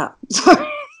stuff it up. So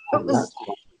it was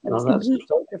completely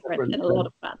different and a lot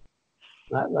of fun.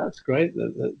 That's great.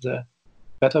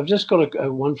 But I've just got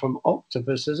one from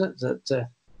Octopus, is it?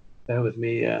 Bear with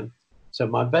me. So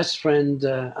my best friend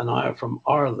and I are from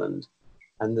Ireland,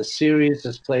 and the series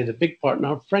has played a big part in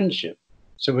our friendship.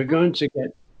 So we're going to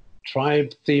get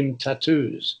tribe-themed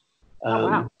tattoos.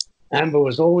 Wow. Amber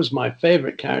was always my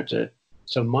favorite character,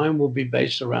 so mine will be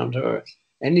based around her.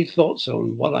 Any thoughts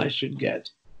on what I should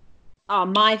get? Oh,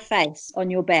 my face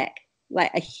on your back,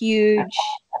 like a huge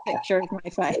picture of my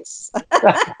face.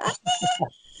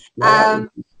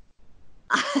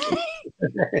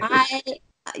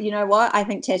 You know what? I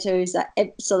think tattoos are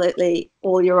absolutely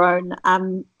all your own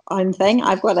thing.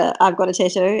 I've got a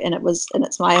tattoo, and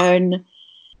it's my own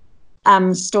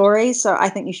story. So I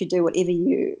think you should do whatever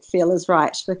you feel is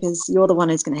right, because you're the one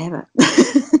who's going to have it.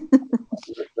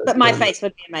 But my face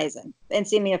would be amazing, and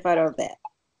send me a photo of that.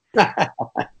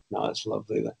 No, that's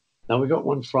lovely. Now we got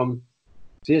one from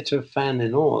Theatre Fan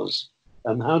in Oz.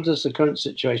 How does the current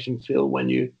situation feel when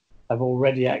you have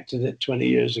already acted it 20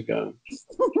 years ago?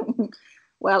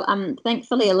 Well,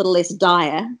 thankfully a little less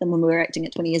dire than when we were acting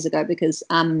it 20 years ago, because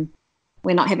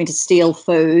we're not having to steal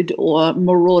food or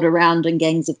maraud around in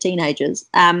gangs of teenagers.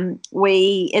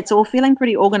 It's all feeling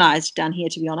pretty organised down here,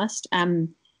 to be honest.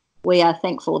 We are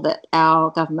thankful that our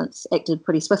government's acted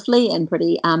pretty swiftly and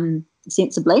pretty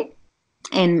sensibly.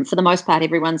 And for the most part,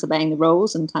 everyone's obeying the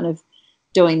rules and kind of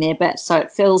doing their bit. So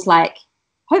it feels like,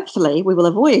 hopefully, we will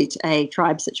avoid a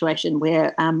tribe situation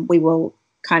where we will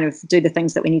kind of do the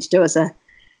things that we need to do as a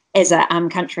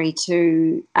country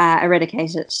to eradicate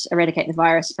the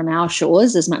virus from our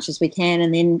shores as much as we can,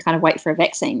 and then kind of wait for a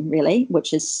vaccine, really,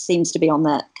 which seems to be on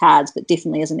the cards, but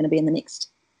definitely isn't going to be in the next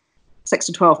 6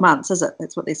 to 12 months, is it?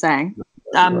 That's what they're saying.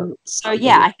 So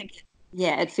yeah, I think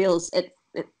it feels it.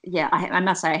 Yeah, I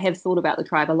must say I have thought about the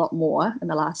tribe a lot more in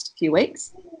the last few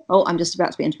weeks. Oh, I'm just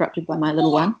about to be interrupted by my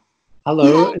little one.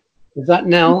 Hello, is that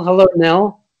Nell? Hello,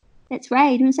 Nell. It's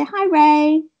Ray. Do you want to say hi,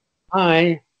 Ray?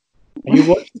 Hi. Are you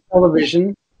watching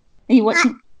television? Are you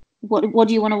watching? What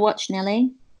do you want to watch,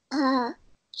 Nelly? Train.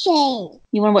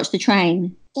 You want to watch the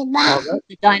train?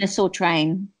 The dinosaur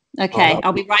train. Okay,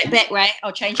 I'll be right back, Ray.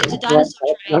 I'll change it to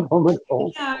dinosaur train. No problem at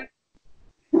all.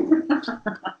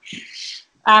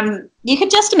 You can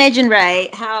just imagine, Ray,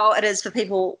 how it is for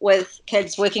people with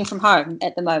kids working from home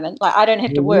at the moment. Like, I don't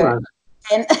have to work.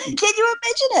 And can you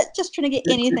imagine it? Just trying to get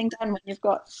anything done when you've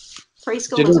got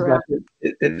preschoolers around.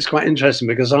 It's quite interesting,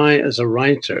 because I, as a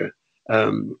writer,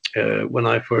 when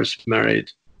I first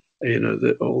married,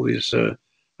 all these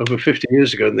over 50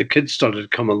 years ago, and the kids started to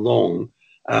come along,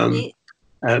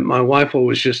 my wife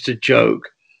always used to joke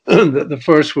that the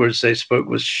first words they spoke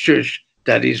was "shush,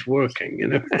 Daddy's working,"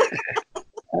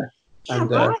 And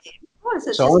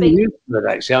so I'm used to it,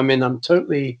 actually. I mean, I'm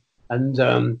totally,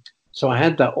 so I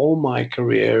had that all my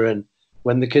career, and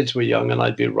when the kids were young and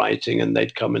I'd be writing and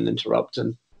they'd come and interrupt,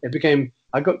 and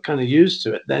I got kind of used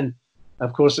to it. Then,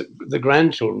 of course, the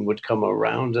grandchildren would come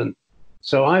around, and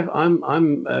so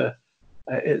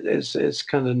it's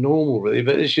kind of normal, really.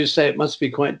 But as you say, it must be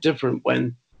quite different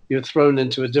when you're thrown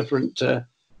into a different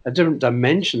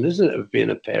dimension, isn't it, of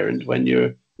being a parent, when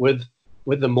you're with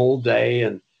them all day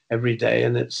and every day,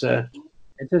 and it's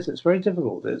very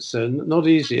difficult. It's not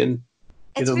easy, and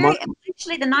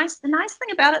actually the nice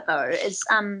thing about it, though, is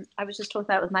I was just talking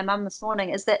about it with my mum this morning,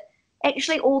 is that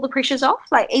actually all the pressure's off.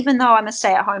 Like, even though I'm a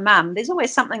stay-at-home mum, there's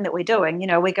always something that we're doing.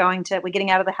 We're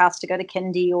getting out of the house to go to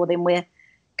kindy, or then we're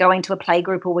going to a play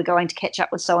group, or we're going to catch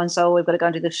up with so and so. We've got to go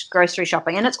and do the grocery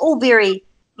shopping, and it's all very,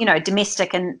 you know,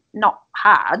 domestic and not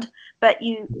hard. But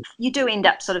you do end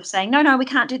up sort of saying, no, we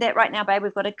can't do that right now, babe.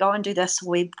 We've got to go and do this.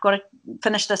 We've got to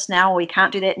finish this now, or we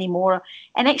can't do that anymore.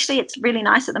 And actually, it's really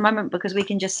nice at the moment because we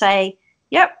can just say,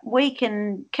 yep, we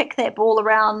can kick that ball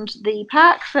around the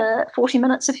park for 40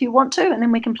 minutes if you want to, and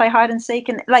then we can play hide and seek.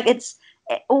 And like, it's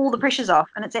all the pressure's off,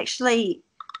 and it's actually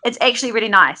really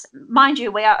nice. Mind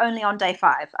you, we are only on day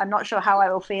 5. I'm not sure how I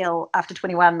will feel after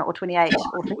 21 or 28.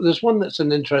 There's one that's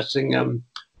an interesting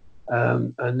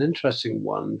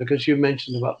one, because you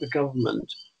mentioned about the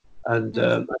government, and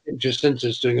I think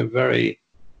Jacinta's doing a very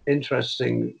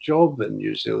interesting job in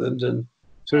New Zealand and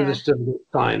through this difficult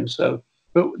time. So,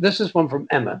 but this is one from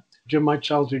Emma. During my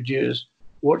childhood years,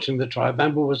 watching the tribe,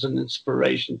 Amber was an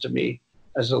inspiration to me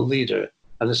as a leader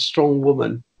and a strong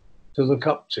woman to look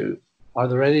up to. Are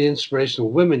there any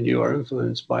inspirational women you are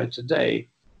influenced by today?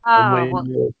 Oh,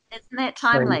 well, isn't that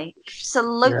timely?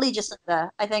 Absolutely,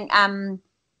 Jacinta. I think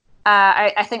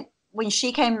I think when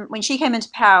she came into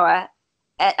power,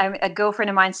 a girlfriend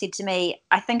of mine said to me,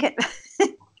 I think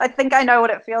I know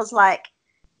what it feels like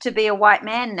to be a white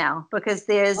man now, because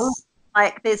there's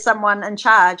someone in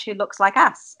charge who looks like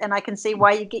us, and I can see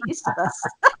why you get used to this.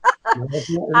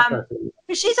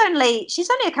 She's only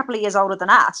a couple of years older than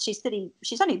us. She's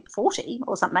only 40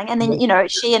 or something, and then, you know,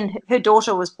 she and her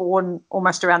daughter was born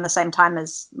almost around the same time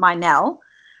as my Nell.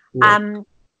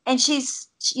 And she's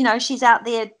out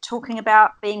there talking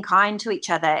about being kind to each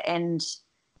other, and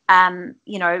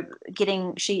you know,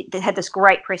 they had this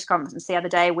great press conference the other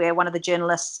day where one of the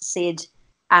journalists said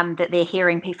that they're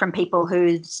hearing from people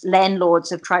whose landlords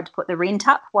have tried to put the rent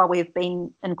up while we've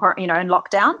been in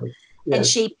lockdown. Yes. And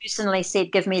she personally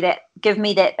said, give me that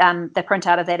the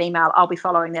printout of that email. I'll be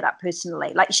following that up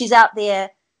personally. Like, she's out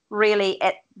there really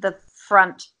at the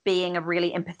front, being a really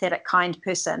empathetic, kind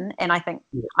person, and I think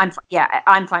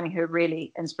I'm finding her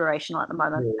really inspirational at the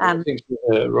moment. I think she's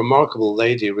a remarkable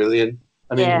lady, really, and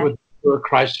I mean, with the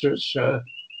Christchurch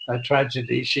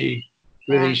tragedy, she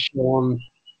really shone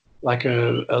like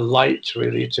a light,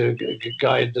 really, to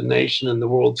guide the nation and the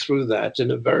world through that in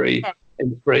a very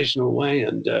inspirational way.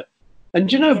 And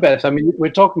you know, Beth, I mean,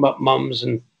 we're talking about mums,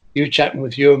 and you chatting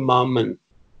with your mum,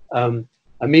 and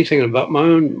me thinking about my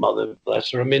own mother,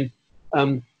 bless her. I mean,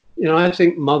 you know, I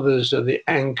think mothers are the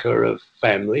anchor of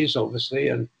families, obviously,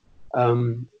 and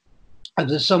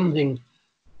there's something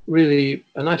really,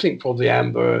 and I think probably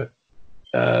Amber,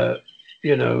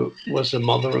 you know, was the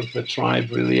mother of the tribe,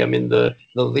 really. I mean, the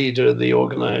leader, the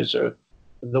organizer,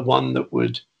 the one that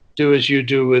would do as you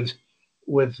do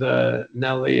with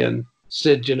Nellie and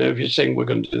Sid. You know, if you're saying we're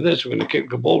going to do this, we're going to kick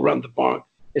the ball around the park,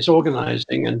 it's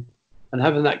organizing and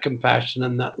having that compassion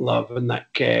and that love and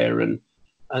that care, and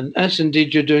as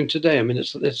indeed you're doing today. I mean,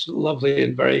 it's lovely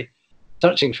and very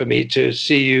touching for me to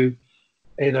see you,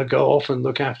 you know, go off and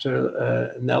look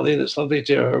after Nellie, and it's lovely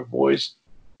to hear her voice,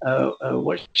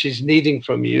 what she's needing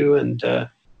from you, and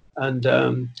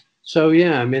so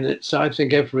yeah, I mean, I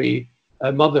think every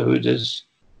motherhood is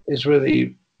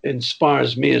really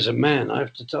inspires me as a man. I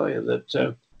have to tell you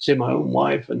that, see my own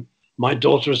wife and my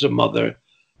daughter as a mother,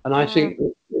 and I think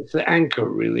it's the anchor,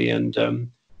 really, and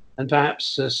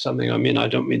perhaps there's something, I mean, I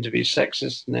don't mean to be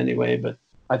sexist in any way, but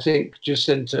I think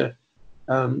Jacinta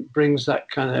brings that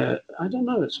kind of, I don't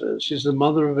know, she's the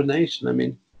mother of a nation. I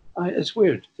mean, it's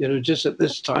weird, you know, just at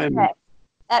this time.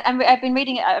 I've been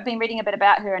reading a bit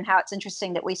about her, and how it's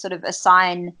interesting that we sort of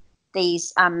assign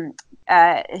these the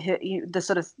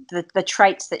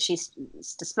traits that she's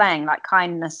displaying, like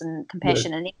kindness and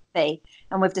compassion and empathy,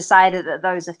 and we've decided that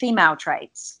those are female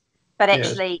traits. But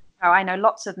actually, I know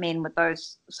lots of men with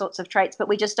those sorts of traits, but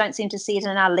we just don't seem to see it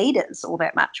in our leaders all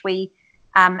that much. We,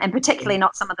 and particularly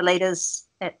not some of the leaders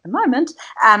at the moment.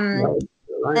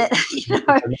 But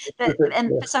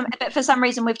for some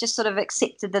reason, we've just sort of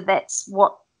accepted that that's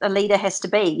what a leader has to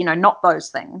be. You know, not those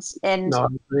things. And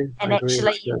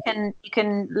actually, you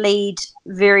can lead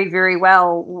very, very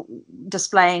well,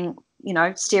 displaying, you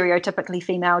know, stereotypically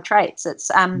female traits.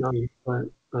 It's And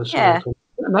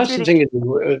that's the thing,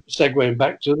 segueing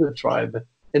back to the tribe,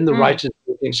 in the writers'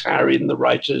 meetings, Harry and the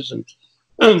writers, and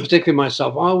particularly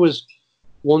myself, I always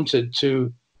wanted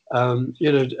to,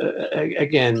 you know,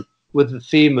 again, with the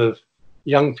theme of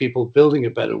young people building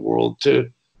a better world, to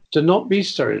not be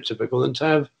stereotypical, and to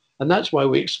have, and that's why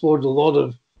we explored a lot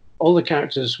of, all the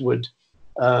characters were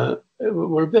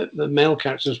the male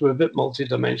characters were a bit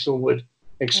multidimensional, would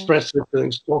express their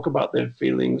feelings, talk about their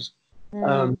feelings,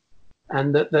 and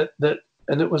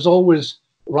and it was always,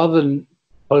 rather than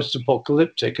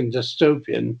post-apocalyptic and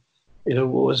dystopian, you know, it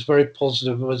was very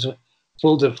positive. It was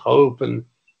full of hope and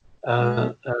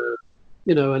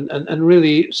you know, and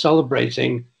really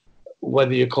celebrating,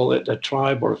 whether you call it a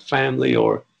tribe or a family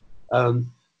or,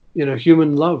 you know,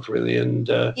 human love, really. And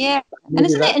Yeah, and maybe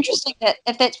isn't it that, interesting that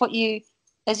if that's what you,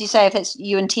 as you say, if it's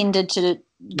you intended to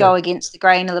go against the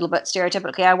grain a little bit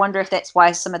stereotypically, I wonder if that's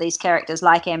why some of these characters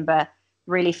like Amber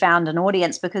really found an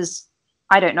audience, because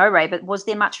I don't know, Ray, but was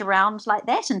there much around like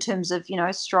that in terms of, you know,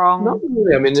 not strong?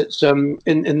 really. I mean, it's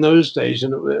in those days,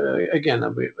 and again,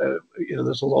 you know,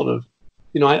 there's a lot of,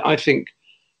 you know, I think,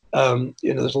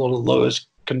 you know, there's a lot of lowest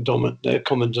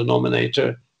common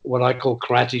denominator, what I call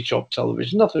karate chop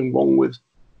television. Nothing wrong with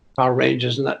Power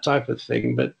Rangers and that type of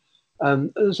thing, but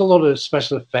there's a lot of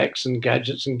special effects and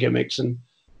gadgets and gimmicks. And,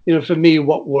 you know, for me,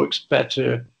 what works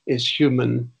better is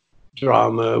human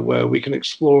drama, where we can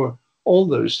explore all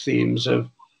those themes of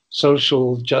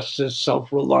social justice,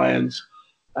 self-reliance.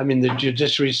 I mean, the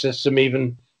judiciary system,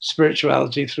 even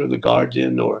spirituality through The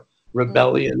Guardian, or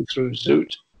rebellion through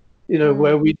Zoot, you know,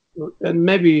 where we, and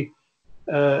maybe,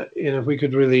 you know, if we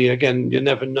could really, again, you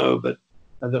never know, but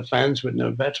the fans would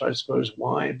know better, I suppose,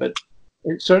 why. But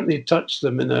it certainly touched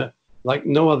them in a, like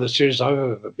no other series I've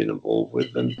ever been involved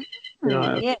with. And, you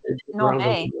know, Yeah, not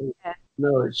around me. the, Yeah.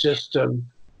 no, it's just, and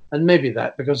maybe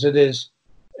that because it is,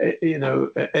 you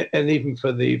know, and even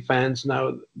for the fans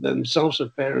now themselves as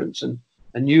parents, and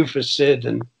you for Sid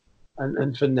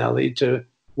and for Nellie, to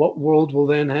what world will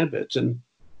they inhabit? And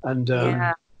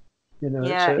Yeah. you know,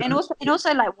 Yeah, and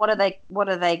also like what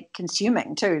are they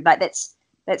consuming too? Like that's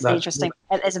the interesting,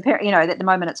 as a parent, you know, at the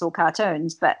moment it's all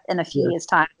cartoons, but in a few years'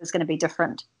 time there's going to be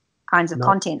different kinds of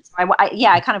content. So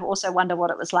I kind of also wonder what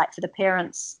it was like for the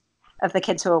parents of the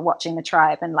kids who are watching the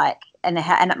tribe, and like and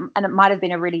it might have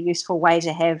been a really useful way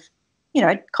to have, you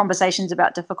know, conversations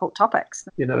about difficult topics.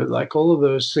 You know, like all of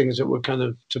those things that were kind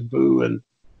of taboo, and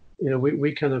you know,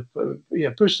 we kind of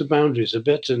push the boundaries a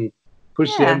bit and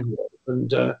push the envelope,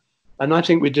 and I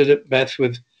think we did it, Beth,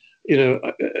 with, you know,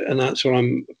 and that's what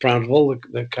I'm proud of, all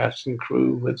the cast and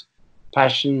crew, with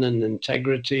passion and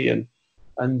integrity and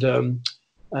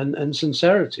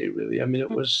sincerity, really. I mean, it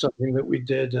was something that we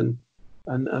did, and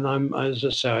I'm, as I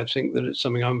say, I think that it's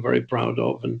something I'm very proud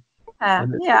of. And I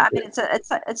mean,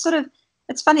 it's sort of,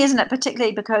 it's funny, isn't it?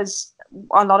 Particularly because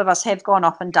a lot of us have gone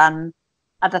off and done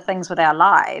other things with our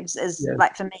lives. Is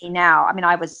like for me now, I mean,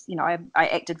 I was, you know, I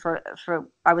acted for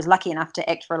I was lucky enough to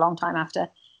act for a long time after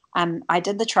I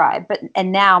did the tribe,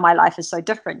 and now my life is so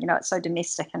different. You know, it's so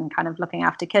domestic and kind of looking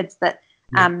after kids that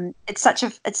it's such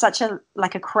a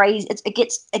like a crazy,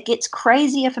 it gets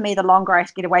crazier for me the longer I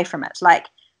get away from it. Like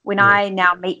when I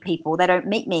now meet people, they don't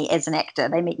meet me as an actor,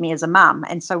 they meet me as a mum.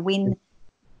 And so when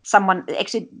someone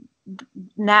actually,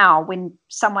 now when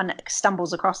someone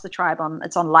stumbles across the tribe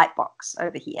it's on Lightbox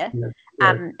over here,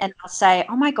 and I'll say,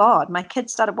 oh my God, my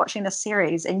kids started watching this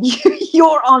series and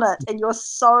you're on it and you're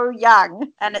so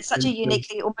young. And it's such a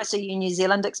uniquely, almost a New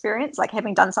Zealand experience, like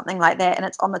having done something like that and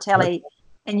it's on the telly,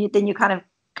 and then you kind of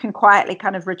can quietly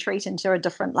kind of retreat into a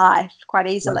different life quite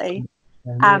easily.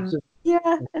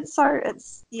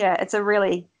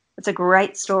 It's a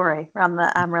great story around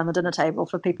the dinner table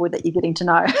for people that you're getting to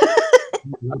know.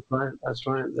 That's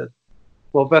right.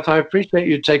 Well, Beth, I appreciate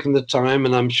you taking the time,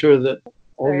 and I'm sure that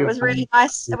it was really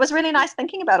nice. It was really nice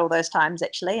thinking about all those times,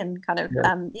 actually, and kind of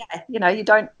you know, you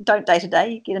don't day to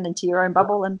day, you get into your own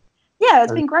bubble, and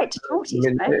it's been great to talk to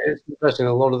you. I mean, it's interesting.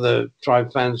 A lot of the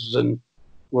tribe fans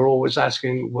were always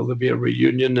asking, will there be a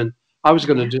reunion? And I was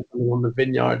going to do something on the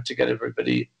vineyard to get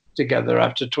everybody together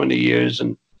after 20 years,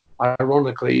 and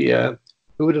ironically,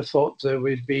 who would have thought that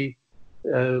we'd be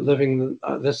living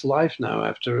this life now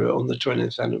after on the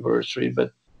 20th anniversary?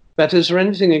 But Beth, is there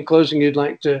anything in closing you'd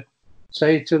like to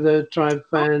say to the tribe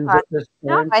fans at this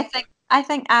time? No,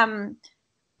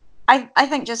 I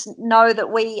think just know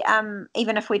that we,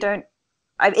 even if we don't,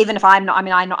 even if I'm not, I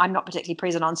mean, I'm not particularly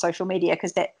present on social media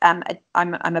because that I'm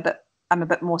a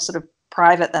bit more sort of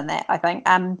private than that, I think.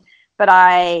 But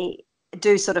I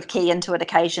do sort of key into it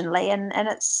occasionally, and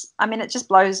it's, I mean, it just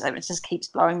keeps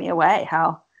blowing me away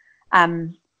how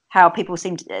people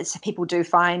people do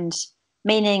find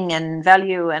meaning and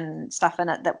value and stuff in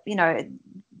it that, you know,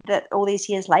 that all these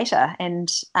years later. And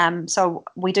so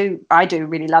I do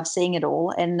really love seeing it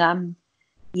all. And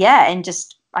and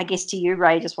just, I guess to you,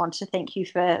 Ray, just want to thank you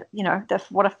for, you know,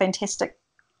 what a fantastic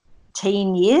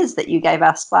teen years that you gave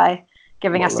us by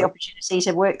giving us the opportunity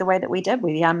to work the way that we did.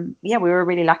 We were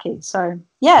really lucky. So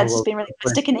it's just been really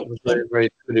nice to connect. Very, very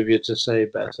good of you to say,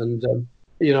 Beth. And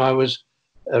you know, I was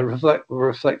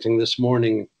reflecting this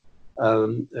morning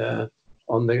on the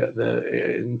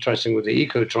interesting with the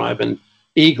eco tribe and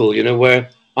Eagle, you know, where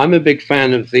I'm a big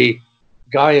fan of the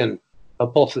Gaian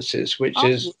hypothesis, which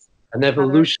is an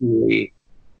evolutionary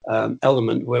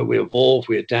element where we evolve,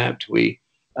 we adapt,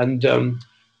 and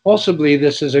possibly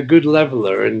this is a good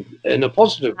leveler in a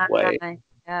positive way.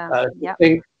 To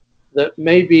think that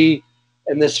maybe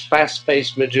in this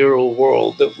fast-paced material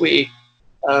world that we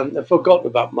have forgotten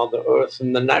about Mother Earth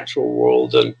and the natural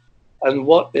world and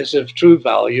what is of true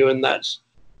value, and that's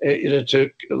to,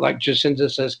 like Jacinta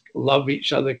says, love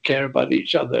each other, care about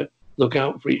each other, look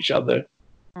out for each other,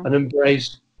 and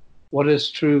embrace what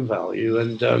is true value,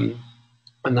 and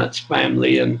that's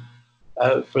family, and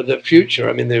for the future,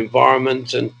 I mean, the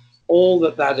environment and all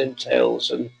that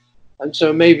entails, and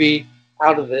so maybe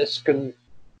out of this can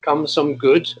come some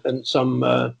good and some,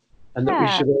 and that we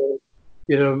should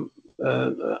all,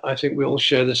 I think we all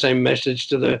share the same message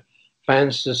to the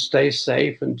fans to stay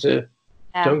safe and to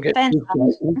don't get too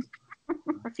frightened.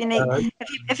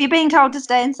 If you're being told to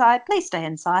stay inside, please stay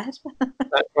inside.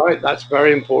 That's right. That's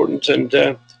very important, and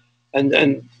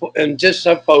just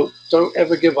have hope. Don't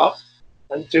ever give up,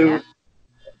 and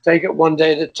take it one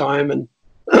day at a time, and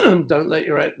don't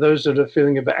let those that are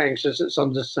feeling a bit anxious. It's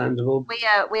understandable.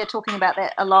 We are talking about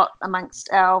that a lot amongst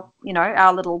our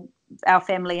our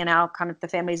family and our kind of the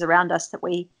families around us, that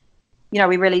we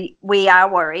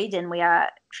are worried, and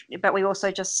but we also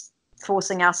just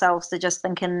forcing ourselves to just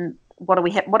thinking, what are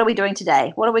we doing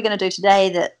today? What are we going to do today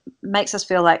that makes us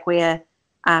feel like we're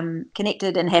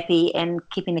connected and happy, and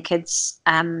keeping the kids,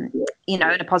 in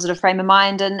a positive frame of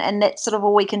mind, and that's sort of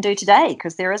all we can do today,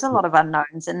 because there is a lot of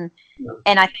unknowns, and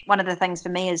I think one of the things for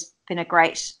me has been a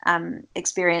great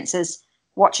experience is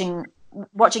watching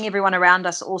everyone around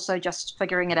us also just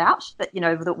figuring it out. That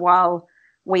that while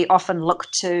we often look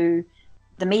to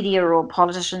the media or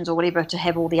politicians or whatever to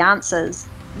have all the answers,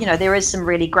 there is some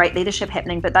really great leadership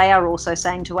happening, but they are also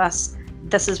saying to us,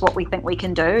 this is what we think we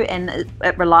can do, and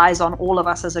it relies on all of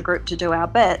us as a group to do our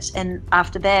bit, and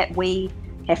after that we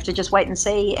have to just wait and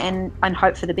see and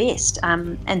hope for the best.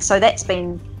 And so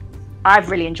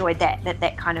I've really enjoyed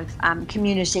that kind of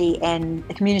community and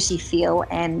the community feel,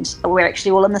 and we're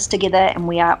actually all in this together, and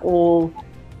we are all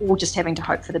just having to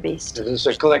hope for the best. It's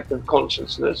a collective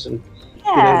consciousness, and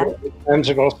hands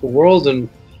across the world, and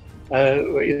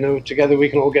together we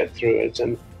can all get through it.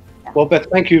 And well, Beth,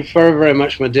 thank you very, very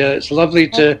much, my dear. It's lovely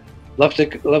to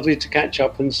catch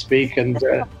up and speak, and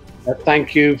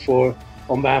thank you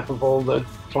on behalf of all the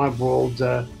Tribe World,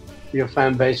 your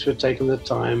fan base, for taking the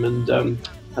time, and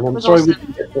I'm sorry we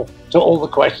didn't get to all the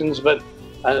questions, but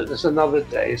there's another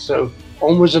day. So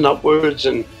onwards and upwards,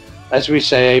 and as we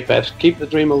say, Beth, keep the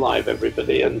dream alive,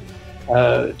 everybody, and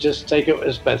just take it,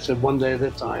 as Beth said, one day at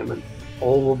a time, and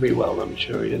all will be well, I'm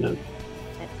sure. That's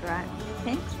right.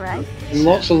 Thanks, Ray. And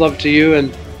lots of love to you,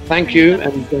 and thank you.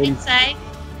 And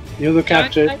you look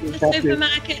after. Don't go to the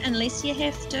supermarket unless you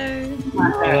have to.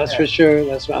 Yeah, that's for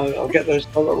sure. I'll get those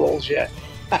toilet rolls. Yeah.